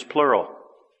is plural.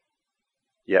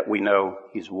 Yet we know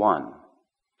he's one.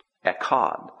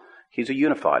 Echad. He's a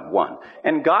unified one.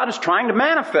 And God is trying to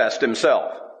manifest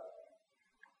himself.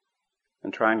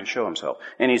 And trying to show himself.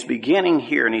 And he's beginning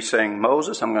here and he's saying,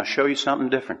 Moses, I'm going to show you something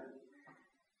different.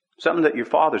 Something that your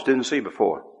fathers didn't see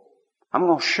before. I'm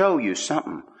going to show you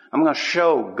something. I'm going to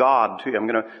show God to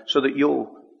you. So that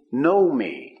you'll know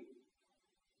me.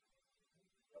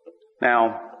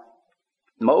 Now,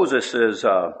 Moses has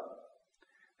got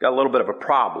a little bit of a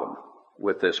problem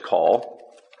with this call.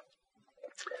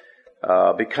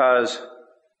 Because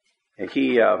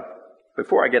he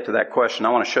before I get to that question, I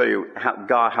want to show you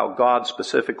how God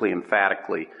specifically,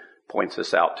 emphatically points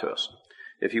this out to us.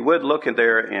 If you would look in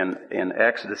there in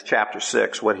Exodus chapter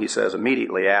 6, what he says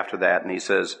immediately after that, and he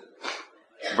says,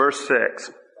 verse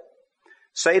 6,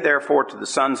 "Say therefore to the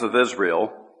sons of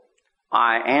Israel,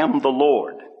 I am the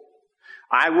Lord.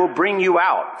 I will bring you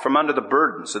out from under the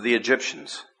burdens of the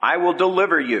Egyptians. I will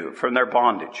deliver you from their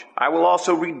bondage. I will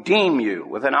also redeem you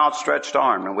with an outstretched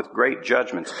arm and with great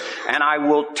judgments. And I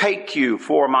will take you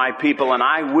for my people, and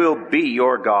I will be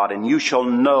your God, and you shall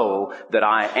know that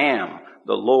I am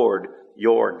the Lord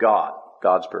your God."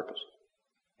 God's purpose.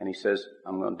 And he says,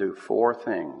 I'm going to do 4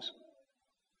 things.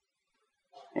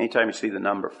 Anytime you see the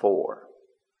number 4,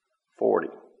 40,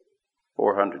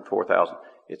 400, 4,000,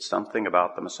 it's something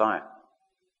about the Messiah.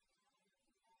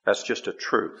 That's just a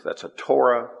truth. That's a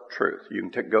Torah truth. You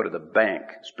can go to the bank,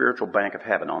 spiritual bank of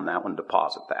heaven on that one,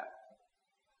 deposit that.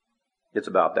 It's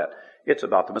about that. It's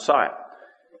about the Messiah.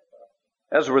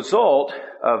 As a result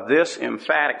of this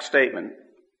emphatic statement,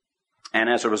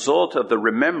 and as a result of the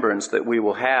remembrance that we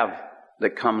will have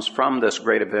that comes from this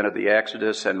great event of the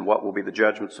Exodus and what will be the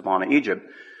judgments upon Egypt,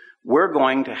 we're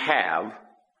going to have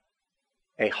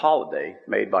a holiday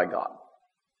made by God.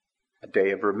 A day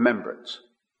of remembrance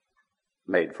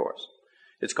made for us.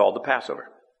 It's called the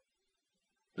Passover.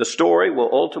 The story will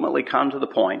ultimately come to the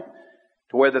point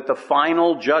to where that the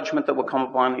final judgment that will come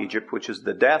upon Egypt, which is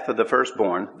the death of the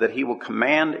firstborn, that he will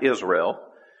command Israel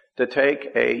to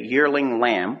take a yearling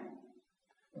lamb,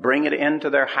 bring it into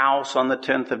their house on the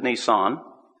 10th of Nisan,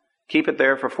 keep it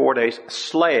there for 4 days,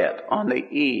 slay it on the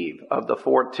eve of the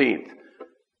 14th,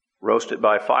 roast it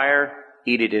by fire,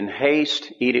 eat it in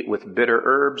haste, eat it with bitter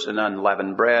herbs and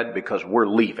unleavened bread, because we're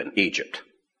leaving Egypt.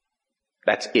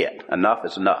 That's it. Enough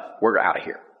is enough. We're out of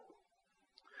here.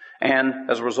 And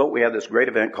as a result, we have this great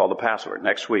event called the Passover.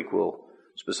 Next week we'll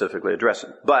specifically address it.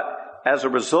 But as a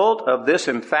result of this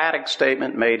emphatic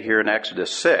statement made here in Exodus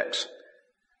 6,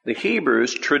 the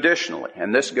Hebrews traditionally,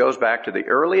 and this goes back to the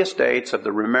earliest dates of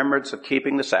the remembrance of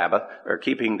keeping the Sabbath, or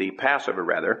keeping the Passover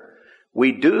rather,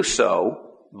 we do so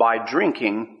by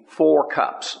drinking 4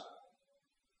 cups.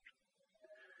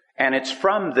 And it's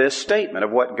from this statement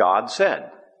of what God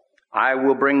said. I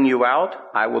will bring you out,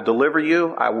 I will deliver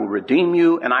you, I will redeem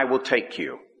you, and I will take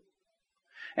you.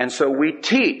 And so we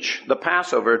teach the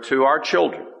Passover to our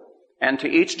children and to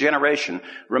each generation,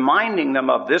 reminding them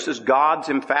of this is God's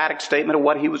emphatic statement of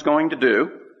what he was going to do.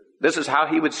 This is how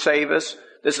he would save us.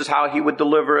 This is how he would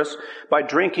deliver us, by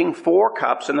drinking 4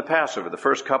 cups in the Passover. The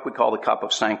first cup we call the cup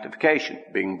of sanctification,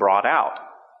 being brought out,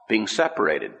 being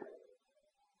separated.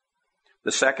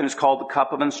 The second is called the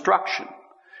cup of instruction,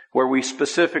 where we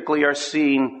specifically are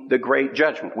seeing the great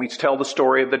judgment. We tell the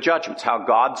story of the judgments, how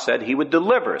God said he would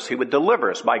deliver us. He would deliver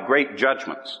us by great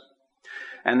judgments.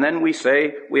 And then we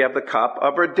say we have the cup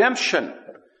of redemption,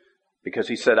 because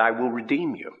he said, I will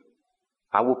redeem you.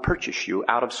 I will purchase you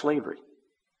out of slavery.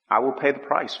 I will pay the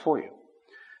price for you.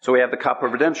 So we have the cup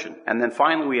of redemption. And then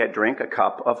finally we drink a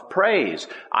cup of praise.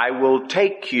 I will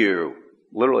take you.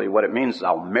 Literally what it means is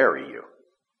I'll marry you.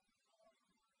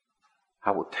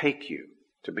 I will take you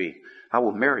to be, I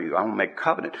will marry you. I will make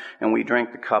covenant. And we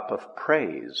drink the cup of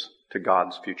praise to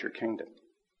God's future kingdom,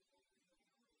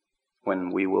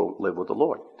 when we will live with the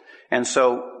Lord. And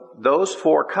so those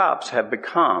 4 cups have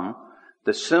become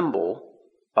the symbol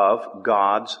of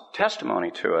God's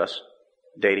testimony to us,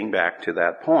 dating back to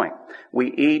that point.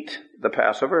 We eat the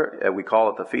Passover, we call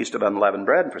it the Feast of Unleavened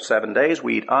Bread, and for 7 days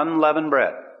we eat unleavened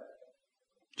bread,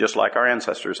 just like our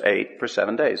ancestors ate for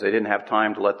 7 days. They didn't have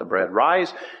time to let the bread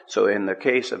rise, so in the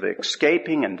case of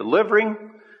escaping and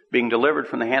being delivered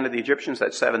from the hand of the Egyptians,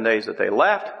 that 7 days that they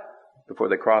left, before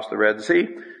they crossed the Red Sea,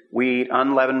 we eat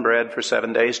unleavened bread for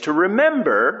 7 days to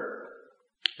remember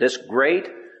this great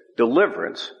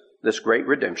deliverance, this great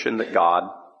redemption that God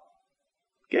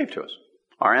gave to us,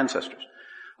 our ancestors.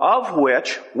 Of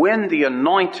which, when the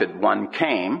Anointed One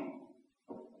came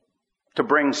to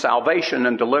bring salvation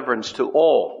and deliverance to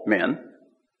all men,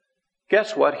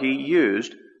 guess what he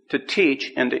used to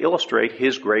teach and to illustrate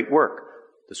his great work?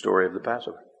 The story of the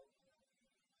Passover.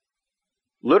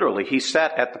 Literally, he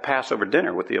sat at the Passover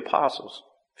dinner with the apostles,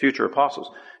 future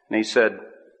apostles, and he said,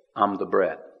 I'm the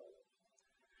bread.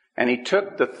 And he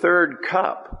took the 3rd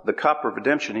cup, the cup of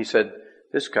redemption. He said,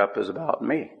 this cup is about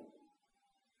me.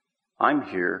 I'm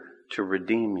here to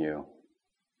redeem you.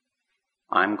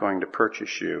 I'm going to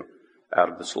purchase you out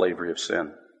of the slavery of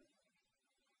sin.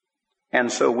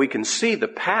 And so we can see the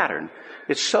pattern.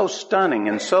 It's so stunning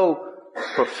and so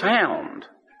profound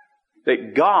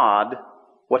that God,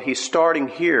 what he's starting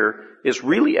here, is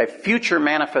really a future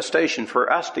manifestation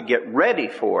for us to get ready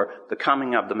for the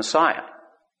coming of the Messiah.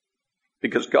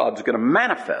 because God's going to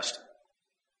manifest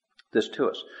this to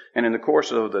us. And in the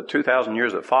course of the 2,000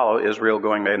 years that follow, Israel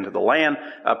going into the land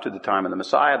up to the time of the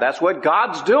Messiah, that's what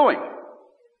God's doing.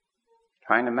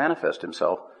 Trying to manifest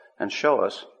himself and show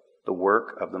us the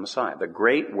work of the Messiah, the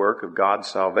great work of God's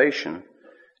salvation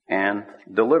and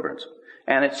deliverance.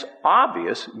 And it's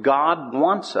obvious God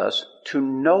wants us to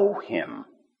know him.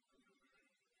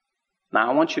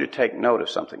 Now, I want you to take note of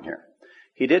something here.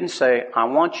 He didn't say, I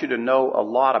want you to know a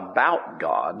lot about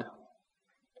God.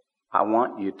 I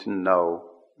want you to know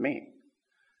me.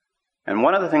 And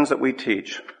one of the things that we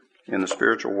teach in the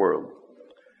spiritual world,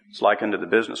 it's like into the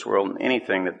business world and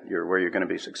anything where you're going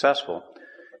to be successful,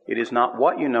 it is not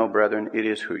what you know, brethren, it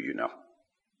is who you know.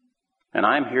 And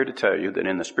I'm here to tell you that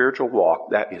in the spiritual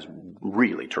walk, that is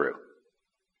really true.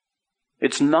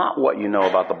 It's not what you know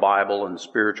about the Bible and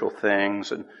spiritual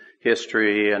things and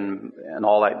history and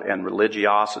all that and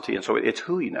religiosity, and so it's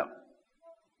who you know.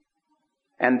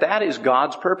 And that is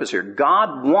God's purpose here.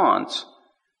 God wants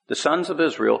the sons of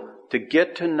Israel to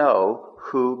get to know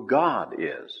who God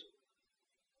is.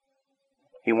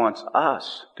 He wants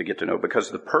us to get to know, because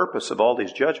the purpose of all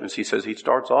these judgments, he says, he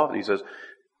starts off and he says,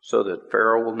 so that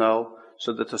Pharaoh will know,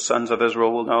 so that the sons of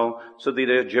Israel will know, so that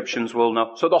the Egyptians will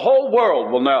know, so the whole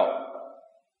world will know.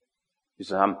 He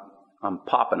says, I'm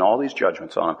popping all these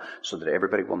judgments on them so that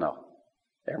everybody will know.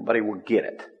 Everybody will get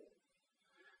it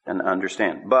and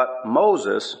understand. But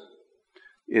Moses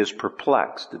is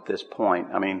perplexed at this point.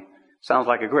 I mean, sounds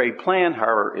like a great plan.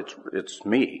 However, it's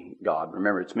me, God.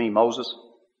 Remember, it's me, Moses.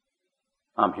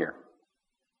 I'm here.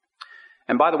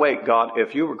 And by the way, God,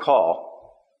 if you recall,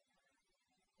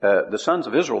 the sons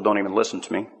of Israel don't even listen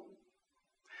to me.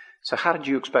 So how did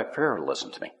you expect Pharaoh to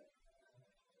listen to me?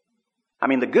 I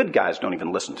mean, the good guys don't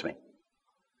even listen to me.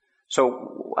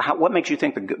 So what makes you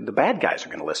think the bad guys are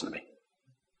going to listen to me?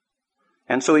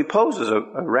 And so he poses a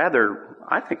rather,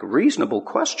 I think, reasonable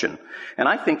question. And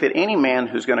I think that any man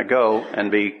who's going to go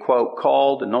and be, quote,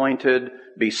 called, anointed,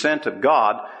 be sent of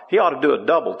God, he ought to do a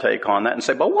double take on that and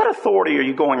say, but what authority are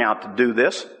you going out to do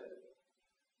this?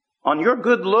 On your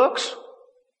good looks?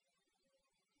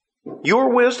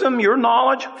 Your wisdom? Your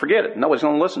knowledge? Forget it. Nobody's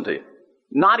going to listen to you.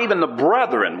 Not even the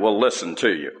brethren will listen to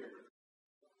you.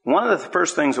 One of the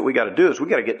first things that we got to do is we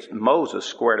got to get Moses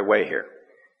squared away here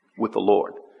with the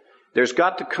Lord. There's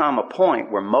got to come a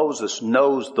point where Moses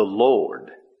knows the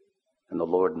Lord and the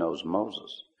Lord knows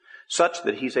Moses, such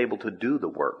that he's able to do the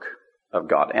work of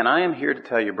God. And I am here to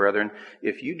tell you, brethren,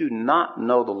 if you do not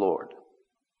know the Lord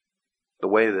the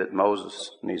way that Moses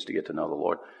needs to get to know the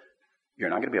Lord, you're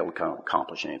not going to be able to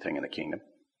accomplish anything in the kingdom.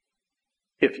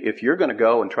 If you're going to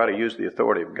go and try to use the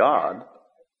authority of God,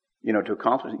 to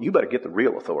accomplish it, you better get the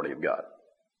real authority of God.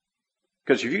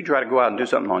 Because if you try to go out and do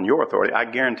something on your authority, I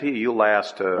guarantee you'll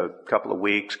last a couple of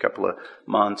weeks, couple of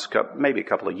months, maybe a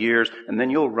couple of years, and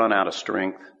then you'll run out of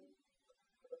strength,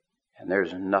 and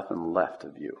there's nothing left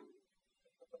of you.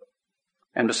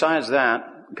 And besides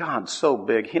that, God's so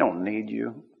big, he don't need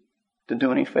you to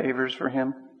do any favors for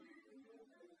him.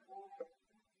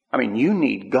 I mean, you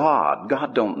need God.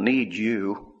 God don't need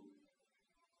you.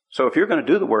 So if you're going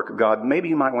to do the work of God, maybe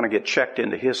you might want to get checked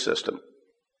into his system.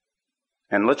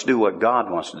 And let's do what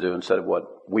God wants to do instead of what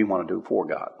we want to do for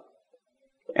God.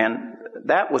 And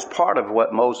that was part of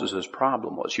what Moses'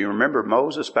 problem was. You remember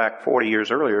Moses back 40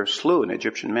 years earlier slew an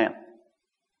Egyptian man.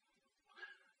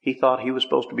 He thought he was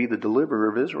supposed to be the deliverer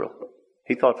of Israel.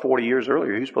 He thought 40 years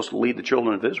earlier he was supposed to lead the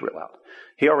children of Israel out.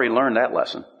 He already learned that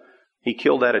lesson. He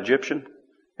killed that Egyptian.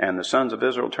 And the sons of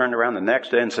Israel turned around the next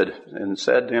day and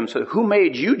said to him, who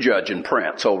made you judge and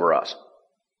prince over us?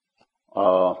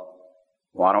 Well,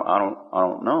 I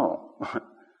don't know.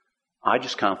 I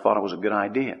just kind of thought it was a good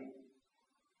idea.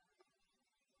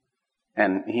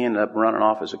 And he ended up running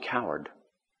off as a coward.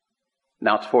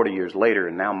 Now it's 40 years later,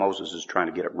 and now Moses is trying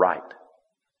to get it right.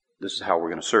 This is how we're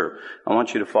going to serve. I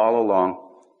want you to follow along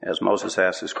as Moses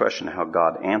asks this question, how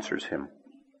God answers him.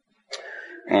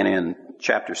 And in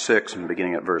chapter 6, and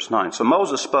beginning at verse 9. So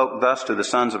Moses spoke thus to the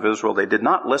sons of Israel. They did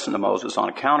not listen to Moses on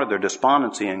account of their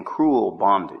despondency and cruel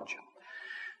bondage.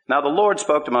 Now the Lord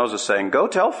spoke to Moses, saying, go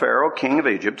tell Pharaoh, king of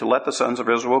Egypt, to let the sons of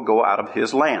Israel go out of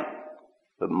his land.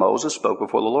 But Moses spoke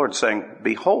before the Lord, saying,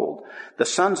 behold, the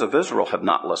sons of Israel have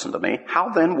not listened to me. How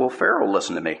then will Pharaoh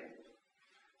listen to me?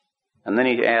 And then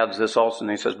he adds this also,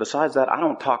 and he says, besides that, I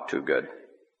don't talk too good.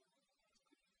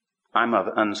 I'm of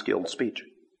unskilled speech.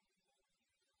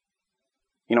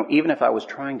 Even if I was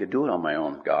trying to do it on my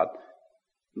own, God,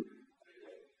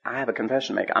 I have a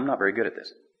confession to make. I'm not very good at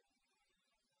this.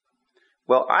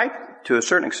 Well, to a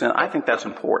certain extent, I think that's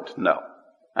important to know.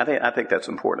 I think that's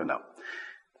important to know.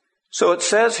 So it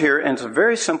says here, and it's a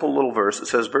very simple little verse, it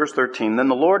says, verse 13, Then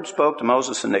the Lord spoke to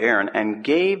Moses and to Aaron and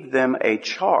gave them a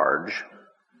charge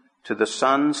to the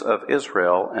sons of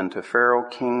Israel and to Pharaoh,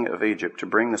 king of Egypt, to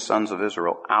bring the sons of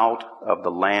Israel out of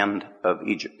the land of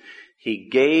Egypt. He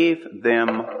gave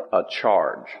them a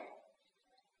charge.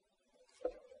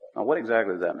 Now, what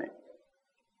exactly does that mean?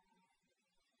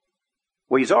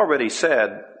 Well, he's already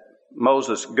said,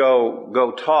 Moses,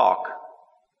 go talk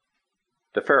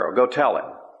to Pharaoh. Go tell him.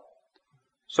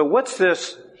 So what's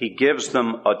this? He gives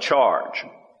them a charge.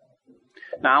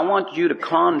 Now, I want you to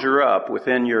conjure up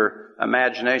within your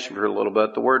imagination for a little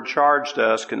bit. The word charge to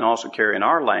us can also carry in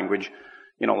our language,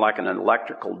 like an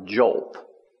electrical jolt.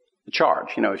 A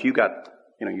charge. If you got,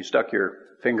 you stuck your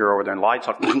finger over there and lights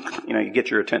off, you get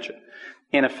your attention.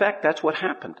 In effect, that's what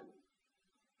happened.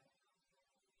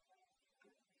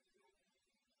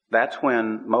 That's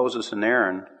when Moses and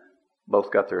Aaron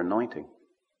both got their anointing.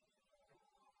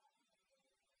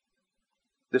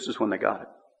 This is when they got it.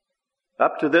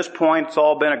 Up to this point, it's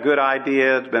all been a good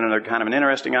idea. It's been kind of an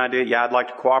interesting idea. Yeah, I'd like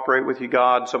to cooperate with you,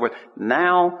 God, so forth.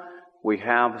 Now we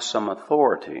have some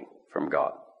authority from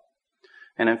God.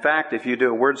 And in fact, if you do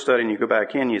a word study and you go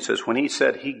back in, it says when he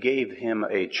said he gave him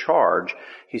a charge,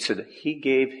 he said he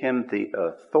gave him the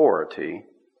authority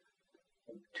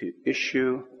to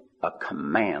issue a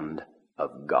command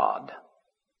of God.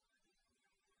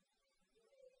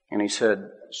 And he said,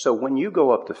 so when you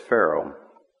go up to Pharaoh,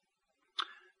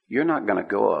 you're not going to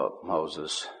go up,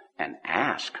 Moses, and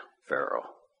ask Pharaoh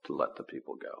to let the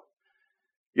people go.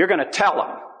 You're going to tell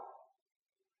him.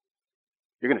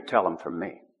 You're going to tell him from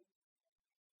me.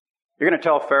 You're going to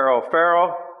tell Pharaoh,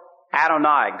 Pharaoh,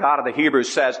 Adonai, God of the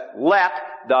Hebrews, says, let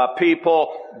the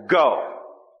people go.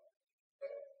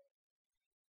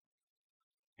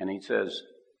 And he says,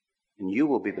 and you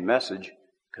will be the message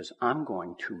because I'm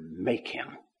going to make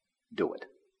him do it.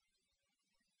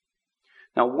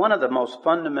 Now, one of the most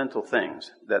fundamental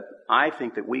things that I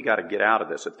think that we got to get out of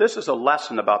this, if this is a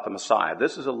lesson about the Messiah,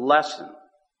 this is a lesson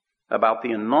about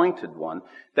the Anointed One,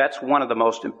 that's one of the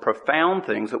most profound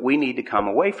things that we need to come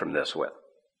away from this with.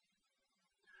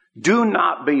 Do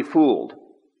not be fooled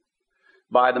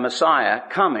by the Messiah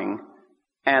coming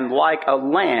and like a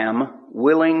lamb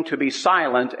willing to be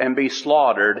silent and be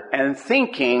slaughtered and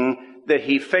thinking that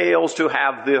he fails to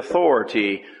have the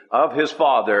authority of his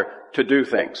Father to do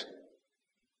things.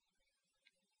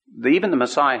 Even the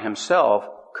Messiah himself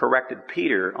corrected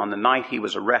Peter on the night he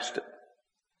was arrested.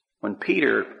 When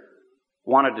Peter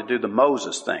wanted to do the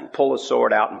Moses thing, pull his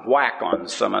sword out and whack on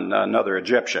another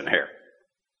Egyptian here.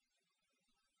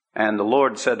 And the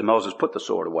Lord said to Moses, put the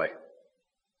sword away.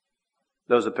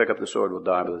 Those that pick up the sword will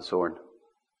die by the sword.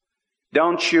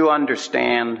 Don't you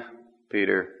understand,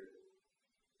 Peter,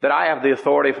 that I have the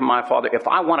authority from my Father? If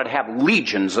I wanted to have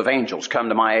legions of angels come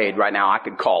to my aid right now, I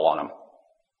could call on them.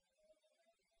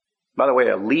 By the way,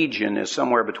 a legion is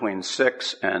somewhere between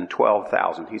 6,000 and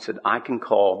 12,000. He said, I can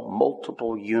call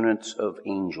multiple units of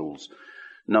angels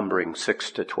numbering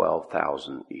 6,000 to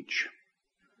 12,000 each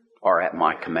are at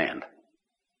my command.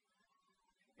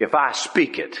 If I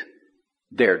speak it,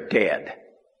 they're dead.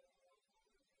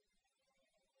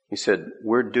 He said,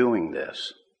 we're doing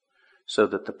this so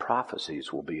that the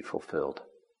prophecies will be fulfilled,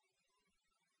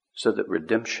 so that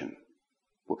redemption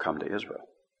will come to Israel.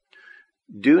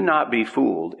 Do not be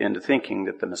fooled into thinking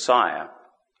that the Messiah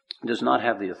does not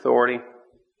have the authority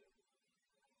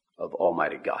of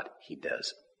Almighty God. He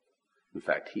does. In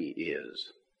fact, he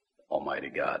is Almighty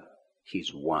God.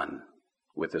 He's one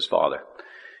with his Father.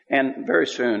 And very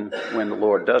soon, when the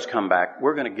Lord does come back,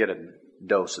 we're going to get a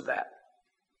dose of that.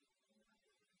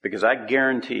 Because I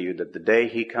guarantee you that the day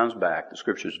he comes back, the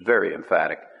Scripture is very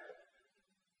emphatic,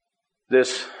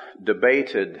 this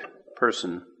debated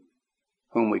person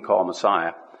whom we call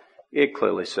Messiah, it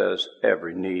clearly says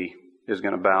every knee is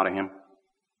going to bow to him.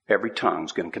 Every tongue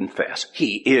is going to confess.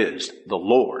 He is the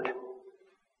Lord.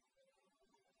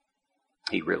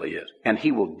 He really is. And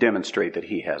he will demonstrate that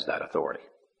he has that authority.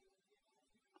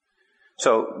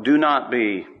 So do not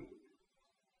be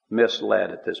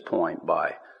misled at this point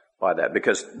by that,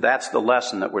 because that's the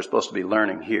lesson that we're supposed to be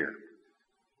learning here.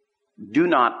 Do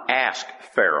not ask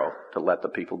Pharaoh to let the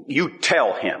people. You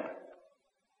tell him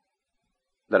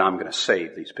that I'm going to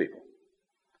save these people.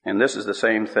 And this is the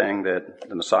same thing that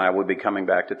the Messiah will be coming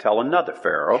back to tell another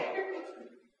Pharaoh,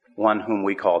 one whom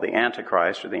we call the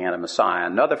Antichrist or the Anti-Messiah,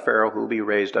 another Pharaoh who will be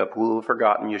raised up, who will have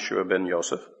forgotten Yeshua ben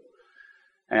Yosef,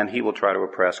 and he will try to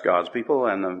oppress God's people,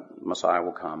 and the Messiah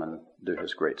will come and do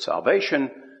his great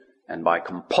salvation, and by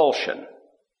compulsion,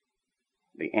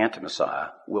 the Anti-Messiah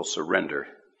will surrender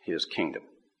his kingdom.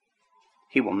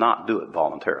 He will not do it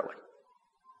voluntarily.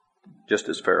 just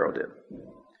as Pharaoh did.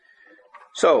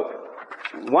 So,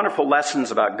 wonderful lessons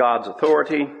about God's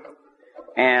authority.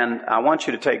 And I want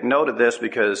you to take note of this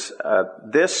because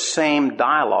this same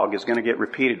dialogue is going to get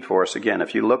repeated for us again.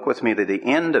 If you look with me to the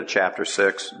end of chapter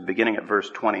 6, beginning at verse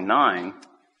 29,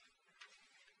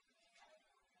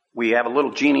 we have a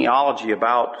little genealogy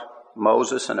about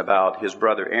Moses and about his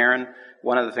brother Aaron.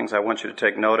 One of the things I want you to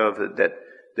take note of is that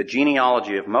the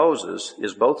genealogy of Moses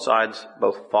is both sides,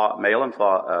 both male and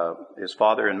his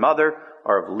father and mother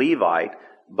are of Levite,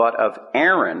 but of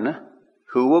Aaron,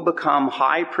 who will become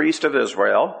high priest of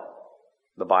Israel.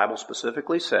 The Bible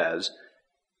specifically says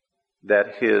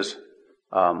that his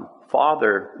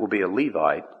father will be a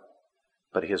Levite,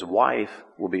 but his wife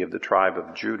will be of the tribe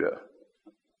of Judah.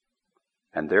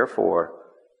 And therefore,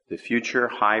 the future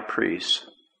high priests,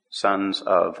 sons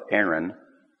of Aaron,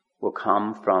 will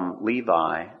come from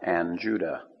Levi and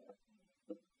Judah.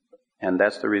 And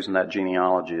that's the reason that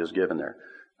genealogy is given there.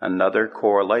 Another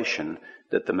correlation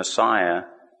that the Messiah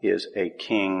is a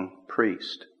king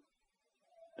priest.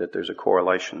 That there's a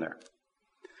correlation there.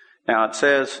 Now it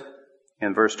says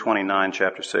in verse 29,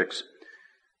 chapter 6,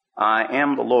 I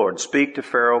am the Lord. Speak to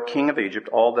Pharaoh, king of Egypt,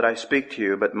 all that I speak to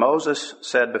you. But Moses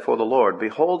said before the Lord,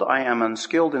 Behold, I am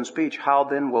unskilled in speech. How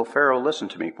then will Pharaoh listen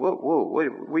to me?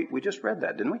 We just read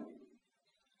that, didn't we?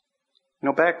 You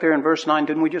know, back there in verse 9,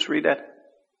 didn't we just read that?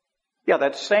 Yeah,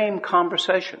 that same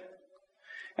conversation.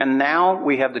 And now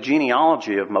we have the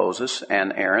genealogy of Moses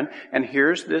and Aaron, and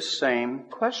here's this same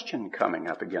question coming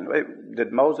up again.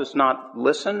 Did Moses not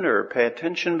listen or pay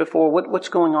attention before? What's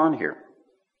going on here?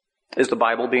 Is the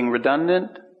Bible being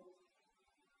redundant?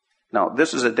 No,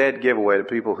 this is a dead giveaway to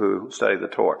people who study the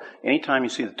Torah. Anytime you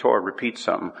see the Torah repeat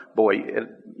something,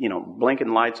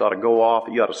 blinking lights ought to go off.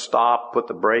 You ought to stop, put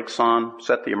the brakes on,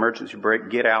 set the emergency brake,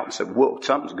 get out and say, whoa,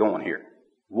 something's going here.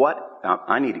 What?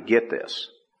 I need to get this.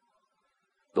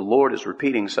 The Lord is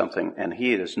repeating something, and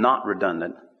He is not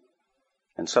redundant,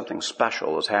 and something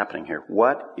special is happening here.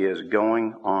 What is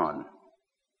going on?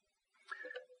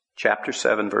 Chapter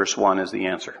 7, verse 1 is the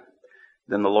answer.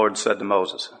 Then the Lord said to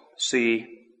Moses, See,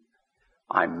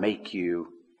 I make you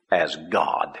as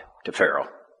God to Pharaoh,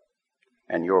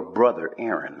 and your brother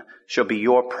Aaron shall be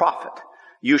your prophet.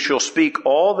 You shall speak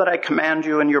all that I command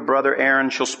you, and your brother Aaron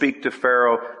shall speak to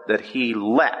Pharaoh, that he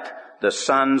let the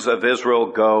sons of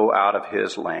Israel go out of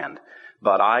his land.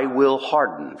 But I will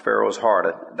harden Pharaoh's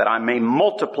heart, that I may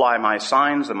multiply my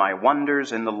signs and my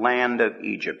wonders in the land of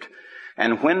Egypt.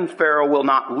 And when Pharaoh will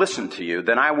not listen to you,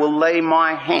 then I will lay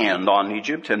my hand on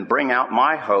Egypt and bring out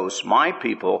my hosts, my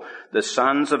people, the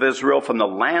sons of Israel, from the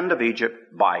land of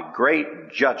Egypt by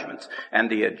great judgments. And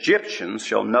the Egyptians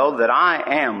shall know that I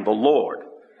am the Lord,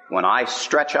 when I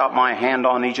stretch out my hand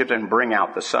on Egypt and bring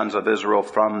out the sons of Israel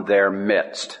from their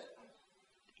midst.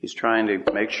 He's trying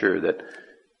to make sure that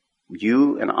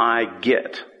you and I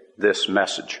get this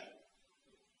message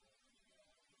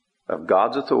of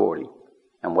God's authority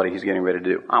and what He's getting ready to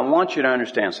do. I want you to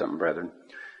understand something, brethren.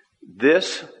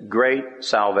 This great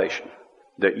salvation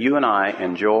that you and I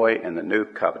enjoy in the new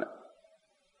covenant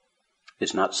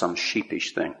is not some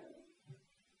sheepish thing.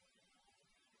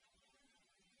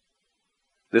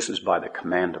 This is by the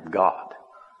command of God.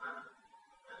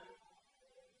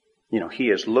 You know, He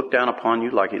has looked down upon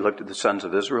you like He looked at the sons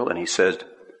of Israel, and He says,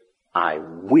 I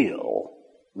will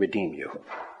redeem you.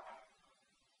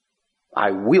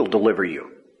 I will deliver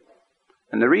you.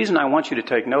 And the reason I want you to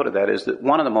take note of that is that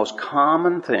one of the most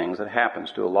common things that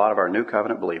happens to a lot of our new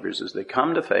covenant believers is they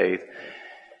come to faith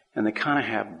and they kind of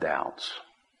have doubts.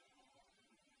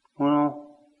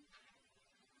 Well,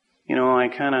 you know, I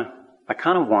kind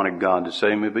of wanted God to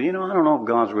save me, but I don't know if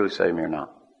God's really saved me or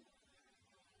not.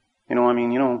 I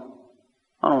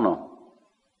don't know.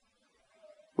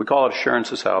 We call it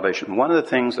assurance of salvation. One of the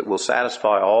things that will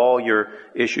satisfy all your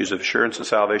issues of assurance of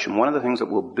salvation, one of the things that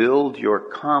will build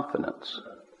your confidence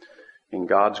in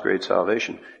God's great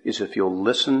salvation is if you'll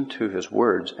listen to His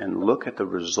words and look at the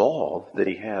resolve that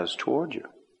He has toward you.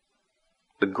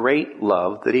 The great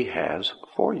love that He has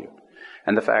for you.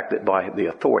 And the fact that by the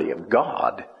authority of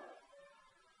God,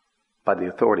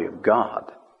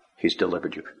 He's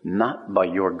delivered you. Not by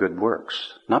your good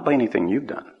works. Not by anything you've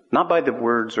done. Not by the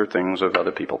words or things of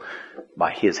other people.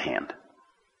 By His hand.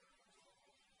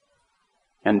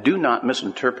 And do not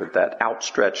misinterpret that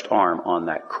outstretched arm on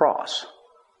that cross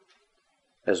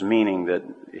as meaning that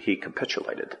He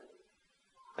capitulated.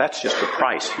 That's just the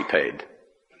price He paid.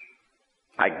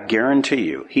 I guarantee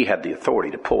you, He had the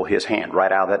authority to pull His hand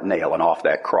right out of that nail and off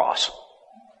that cross.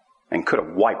 And could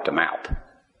have wiped them out.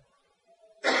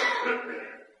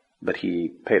 But He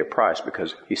paid a price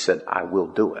because He said, I will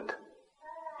do it.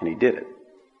 And He did it.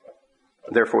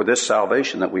 Therefore, this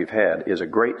salvation that we've had is a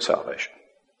great salvation.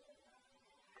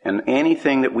 And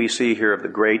anything that we see here of the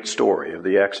great story of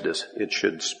the Exodus, it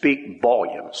should speak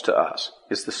volumes to us.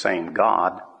 It's the same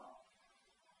God.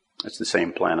 It's the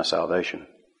same plan of salvation.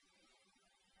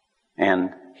 And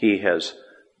He has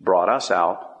brought us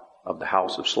out of the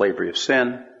house of slavery of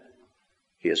sin.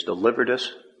 He has delivered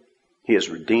us. He has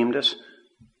redeemed us.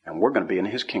 And we're going to be in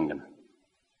His kingdom.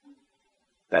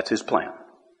 That's His plan.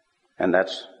 And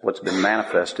that's what's been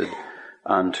manifested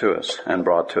unto us and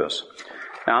brought to us.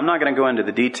 Now, I'm not going to go into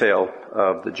the detail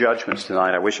of the judgments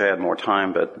tonight. I wish I had more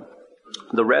time, but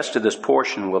the rest of this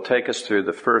portion will take us through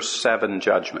the first 7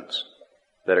 judgments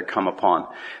that have come upon.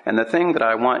 And the thing that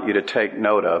I want you to take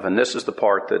note of, and this is the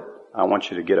part that I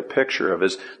want you to get a picture of,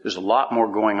 is there's a lot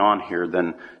more going on here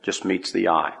than just meets the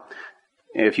eye.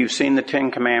 If you've seen the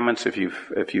 10 Commandments, if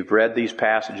you've read these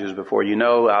passages before, you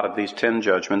know out of these 10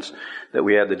 judgments that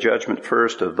we had the judgment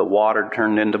first of the water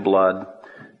turned into blood,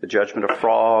 the judgment of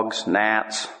frogs,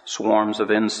 gnats, swarms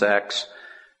of insects,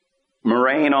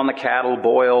 murrain on the cattle,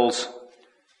 boils,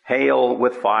 hail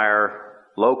with fire,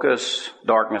 locusts,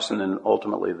 darkness, and then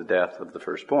ultimately the death of the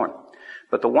firstborn.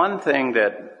 But the one thing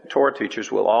that Torah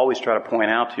teachers will always try to point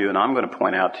out to you, and I'm going to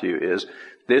point out to you, is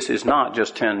this is not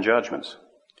just 10 judgments.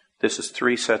 This is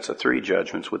 3 sets of 3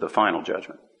 judgments with a final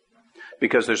judgment.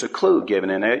 Because there's a clue given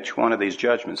in each one of these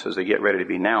judgments as they get ready to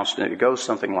be announced, and it goes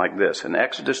something like this. In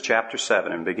Exodus chapter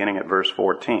 7, and beginning at verse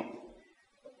 14,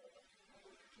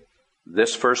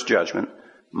 this first judgment,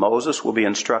 Moses will be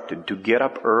instructed to get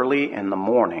up early in the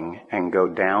morning and go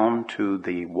down to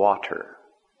the water.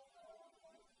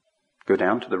 Go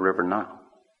down to the river Nile.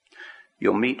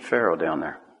 You'll meet Pharaoh down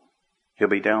there. He'll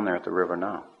be down there at the river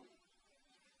Nile.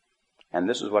 And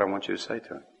this is what I want you to say to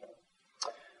him.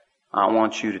 I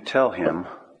want you to tell him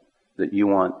that you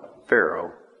want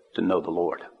Pharaoh to know the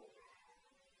Lord.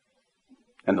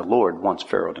 And the Lord wants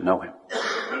Pharaoh to know him.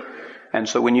 And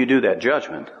so when you do that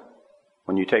judgment,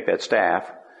 when you take that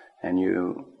staff and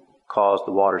you cause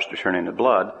the waters to turn into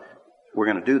blood,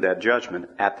 we're going to do that judgment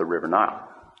at the river Nile.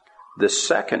 The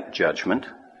second judgment,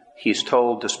 he's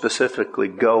told to specifically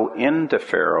go into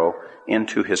Pharaoh,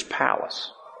 into his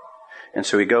palace. And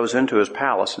so he goes into his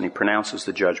palace and he pronounces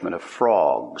the judgment of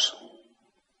frogs.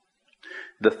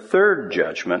 The third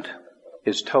judgment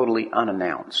is totally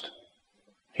unannounced.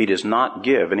 He does not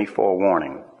give any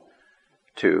forewarning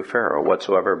to Pharaoh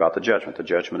whatsoever about the judgment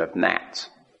of gnats.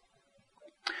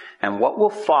 And what will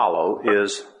follow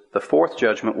is the fourth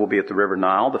judgment will be at the river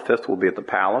Nile, the fifth will be at the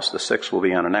palace, the sixth will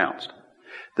be unannounced.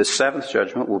 The seventh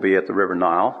judgment will be at the river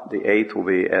Nile, the eighth will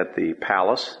be at the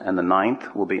palace, and the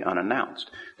ninth will be unannounced.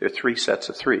 There are 3 sets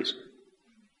of 3s.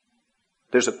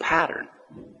 There's a pattern.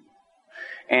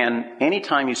 And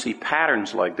anytime you see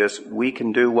patterns like this, we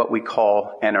can do what we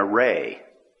call an array.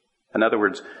 In other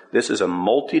words, this is a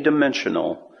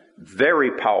multidimensional,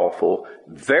 very powerful,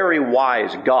 very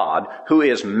wise God who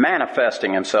is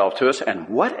manifesting himself to us. And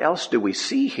what else do we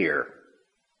see here?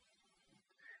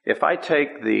 If I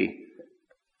take the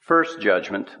first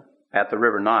judgment at the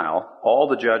river Nile, all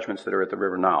the judgments that are at the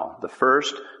river Nile, the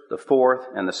first, the fourth,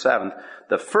 and the seventh,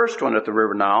 the first one at the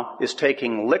river Nile is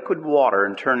taking liquid water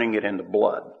and turning it into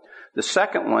blood. The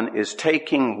second one is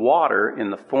taking water in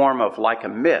the form of like a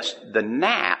mist. The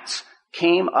gnats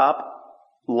came up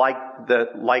like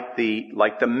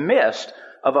the mist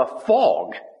of a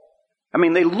fog. I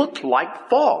mean, they looked like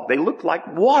fog. They looked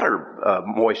like water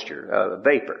moisture,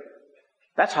 vapor.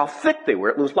 That's how thick they were.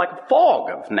 It was like a fog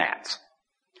of gnats.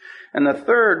 And the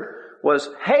third was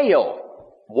hail,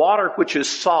 water which is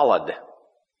solid.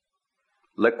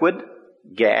 Liquid,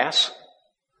 gas,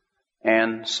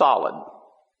 and solid.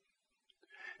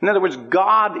 In other words,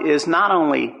 God is not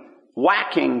only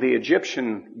whacking the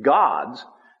Egyptian gods,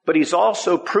 but he's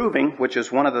also proving, which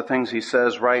is one of the things he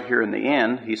says right here in the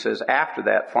end, he says after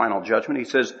that final judgment, he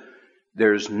says,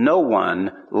 there's no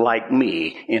one like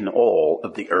me in all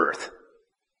of the earth.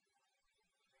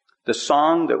 The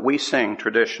song that we sing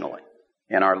traditionally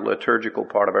in our liturgical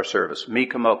part of our service,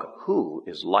 Mika Mocha, who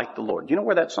is like the Lord? Do you know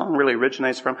where that song really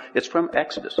originates from? It's from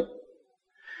Exodus.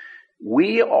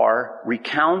 We are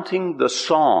recounting the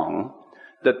song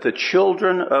that the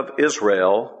children of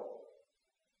Israel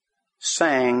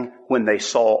sang when they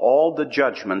saw all the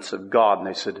judgments of God, and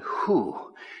they said,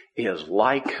 who is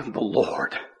like the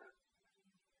Lord?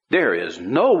 There is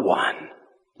no one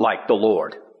like the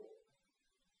Lord.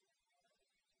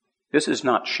 This is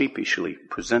not sheepishly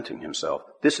presenting himself.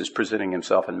 This is presenting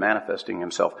himself and manifesting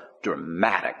himself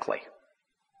dramatically.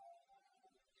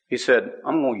 He said,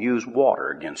 I'm going to use water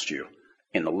against you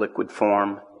in the liquid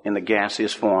form, in the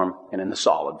gaseous form, and in the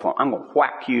solid form. I'm going to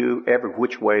whack you every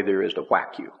which way there is to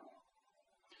whack you.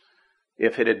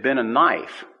 If it had been a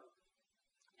knife,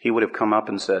 he would have come up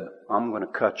and said, I'm going to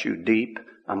cut you deep,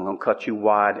 I'm going to cut you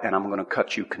wide, and I'm going to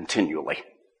cut you continually.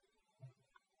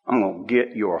 I'm going to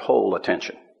get your whole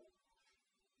attention.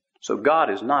 So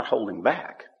God is not holding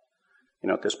back,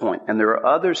 at this point. And there are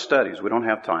other studies, we don't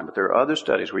have time, but there are other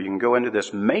studies where you can go into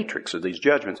this matrix of these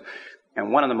judgments.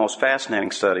 And one of the most fascinating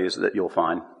studies that you'll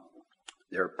find,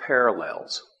 there are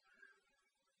parallels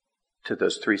to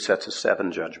those 3 sets of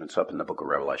 7 judgments up in the book of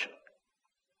Revelation.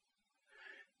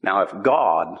 Now, if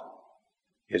God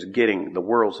is getting the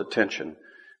world's attention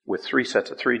with 3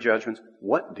 sets of 3 judgments,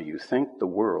 what do you think the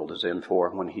world is in for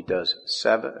when he does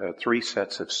 3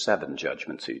 sets of 7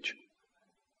 judgments each?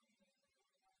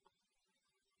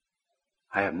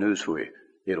 I have news for you.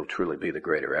 It'll truly be the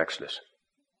greater Exodus.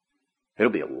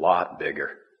 It'll be a lot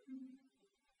bigger,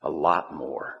 a lot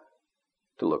more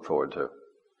to look forward to.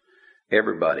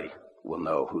 Everybody will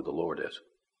know who the Lord is.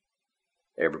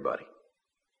 Everybody.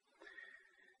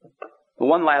 The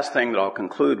one last thing that I'll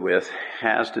conclude with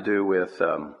has to do with,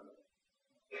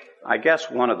 I guess,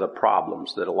 one of the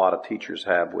problems that a lot of teachers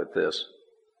have with this.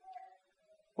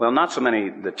 Well, not so many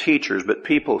the teachers, but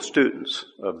people, students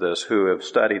of this who have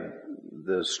studied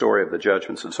the story of the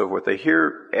judgments and so forth. They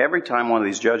hear, every time one of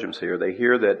these judgments here, they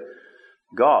hear that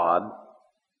God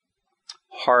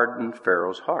hardened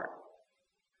Pharaoh's heart.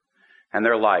 And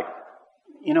they're like,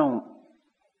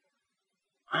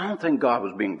 I don't think God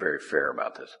was being very fair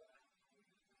about this.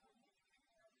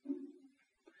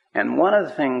 And one of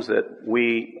the things that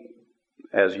we,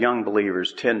 as young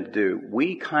believers, tend to do,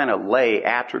 we kind of lay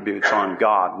attributes on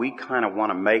God. We kind of want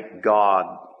to make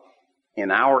God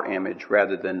in our image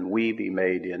rather than we be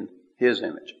made in His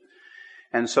image.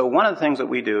 And so one of the things that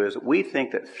we do is we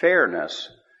think that fairness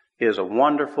is a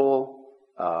wonderful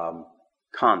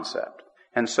concept.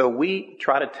 And so we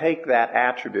try to take that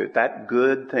attribute, that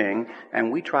good thing,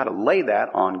 and we try to lay that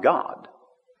on God.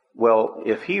 Well,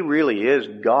 if He really is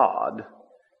God,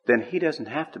 then He doesn't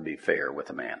have to be fair with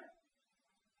a man.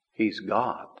 He's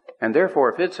God. And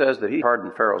therefore, if it says that He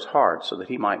hardened Pharaoh's heart so that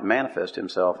He might manifest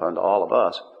Himself unto all of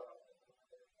us,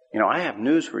 I have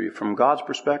news for you. From God's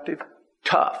perspective,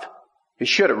 tough. He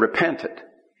should have repented.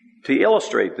 To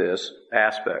illustrate this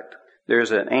aspect,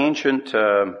 there's an ancient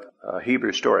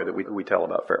Hebrew story that we tell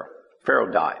about Pharaoh.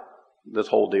 Pharaoh died. This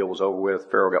whole deal was over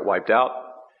with. Pharaoh got wiped out.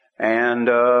 And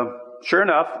sure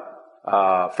enough,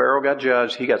 Pharaoh got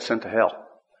judged. He got sent to hell.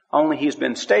 Only he's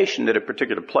been stationed at a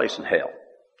particular place in hell.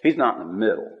 He's not in the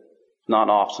middle. Not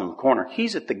off some corner.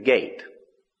 He's at the gate.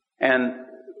 And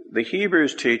the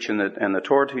Hebrews teach and the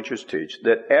Torah teachers teach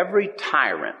that every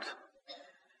tyrant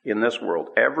in this world,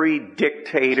 every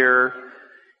dictator,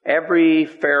 every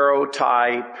Pharaoh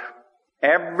type,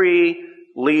 every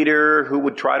leader who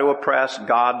would try to oppress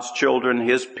God's children,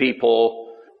 His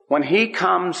people, when he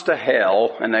comes to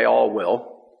hell, and they all will,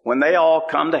 when they all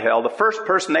come to hell, the first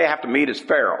person they have to meet is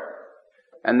Pharaoh.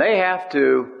 And they have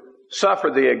to suffer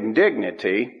the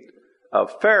indignity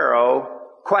of Pharaoh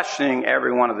questioning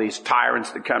every one of these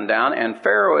tyrants that come down. And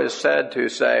Pharaoh is said to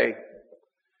say,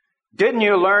 didn't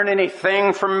you learn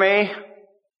anything from me?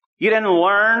 You didn't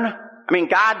learn?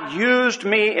 God used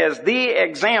me as the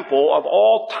example of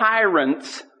all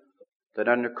tyrants that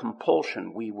under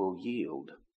compulsion we will yield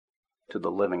to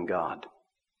the living God.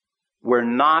 We're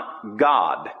not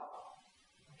God.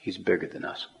 He's bigger than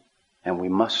us. And we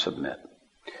must submit.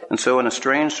 And so in a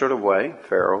strange sort of way,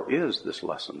 Pharaoh is this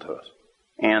lesson to us.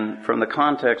 And from the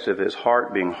context of his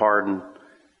heart being hardened,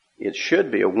 it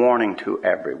should be a warning to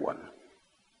everyone.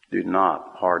 Do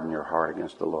not harden your heart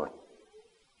against the Lord.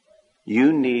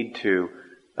 You need to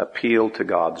appeal to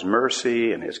God's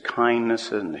mercy and His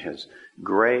kindness and His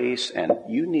grace, and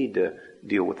you need to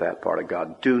deal with that part of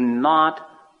God. Do not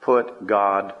put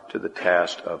God to the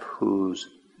test of who's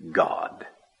God.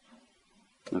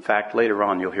 In fact, later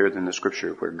on you'll hear in the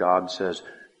Scripture where God says,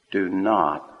 do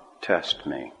not test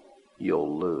me.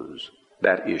 You'll lose.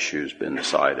 That issue's been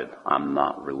decided. I'm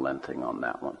not relenting on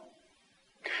that one.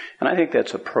 And I think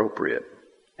that's appropriate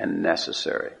and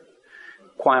necessary.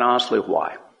 Quite honestly,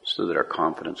 why? So that our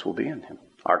confidence will be in Him.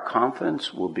 Our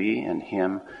confidence will be in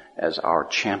Him as our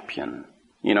champion.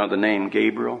 You know the name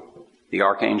Gabriel? The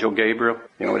Archangel Gabriel?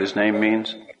 You know what his name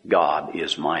means? God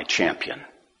is my champion.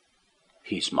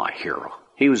 He's my hero.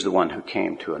 He was the one who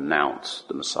came to announce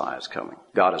the Messiah's coming.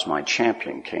 God is my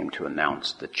champion came to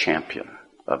announce the champion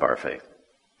of our faith.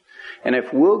 And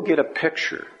if we'll get a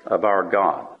picture of our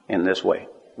God in this way,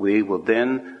 we will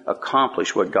then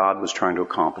accomplish what God was trying to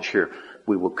accomplish here.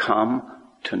 We will come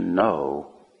to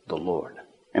know the Lord.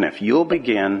 And if you'll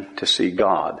begin to see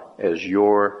God as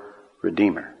your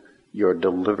Redeemer, your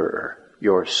Deliverer,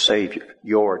 your Savior,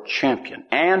 your champion,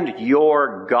 and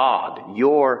your God,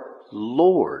 your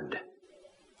Lord,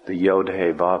 the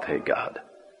Yod-Heh-Vav-Heh God,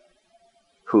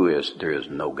 there is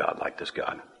no God like this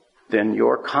God. Then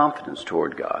your confidence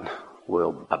toward God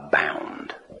will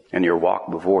abound, and your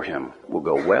walk before Him will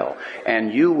go well.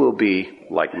 And you will be,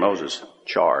 like Moses,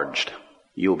 charged.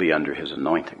 You'll be under His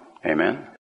anointing. Amen?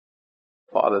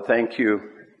 Father, thank you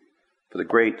for the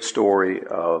great story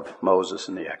of Moses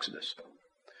in the Exodus.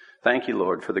 Thank you,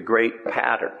 Lord, for the great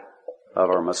pattern of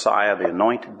our Messiah, the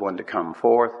anointed one, to come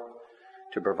forth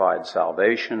to provide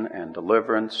salvation and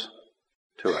deliverance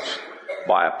to us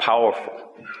by a powerful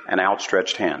and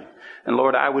outstretched hand. And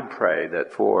Lord, I would pray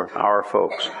that for our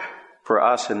folks, for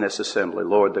us in this assembly,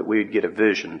 Lord, that we'd get a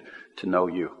vision to know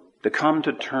you, to come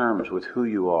to terms with who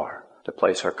you are, to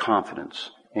place our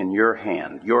confidence in your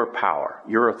hand, your power,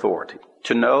 your authority,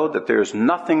 to know that there's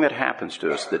nothing that happens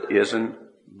to us that isn't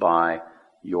by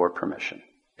your permission,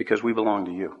 because we belong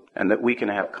to you, and that we can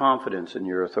have confidence in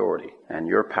your authority and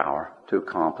your power to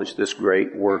accomplish this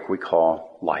great work we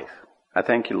call life. I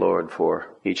thank you, Lord,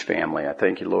 for each family. I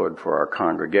thank you, Lord, for our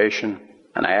congregation.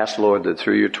 And I ask, Lord, that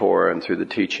through your Torah and through the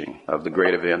teaching of the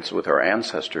great events with our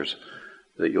ancestors,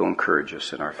 that you'll encourage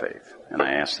us in our faith. And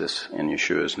I ask this in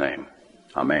Yeshua's name.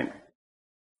 Amen.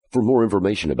 For more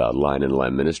information about Lion and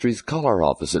Lamb Ministries, call our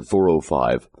office at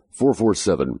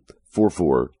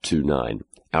 405-447-4429.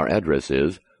 Our address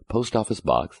is Post Office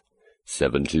Box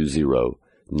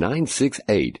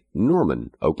 720-968,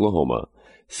 Norman, Oklahoma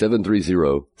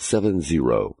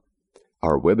 73070.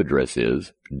 Our web address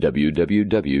is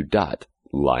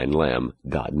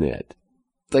www.lionlamb.net.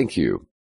 Thank you.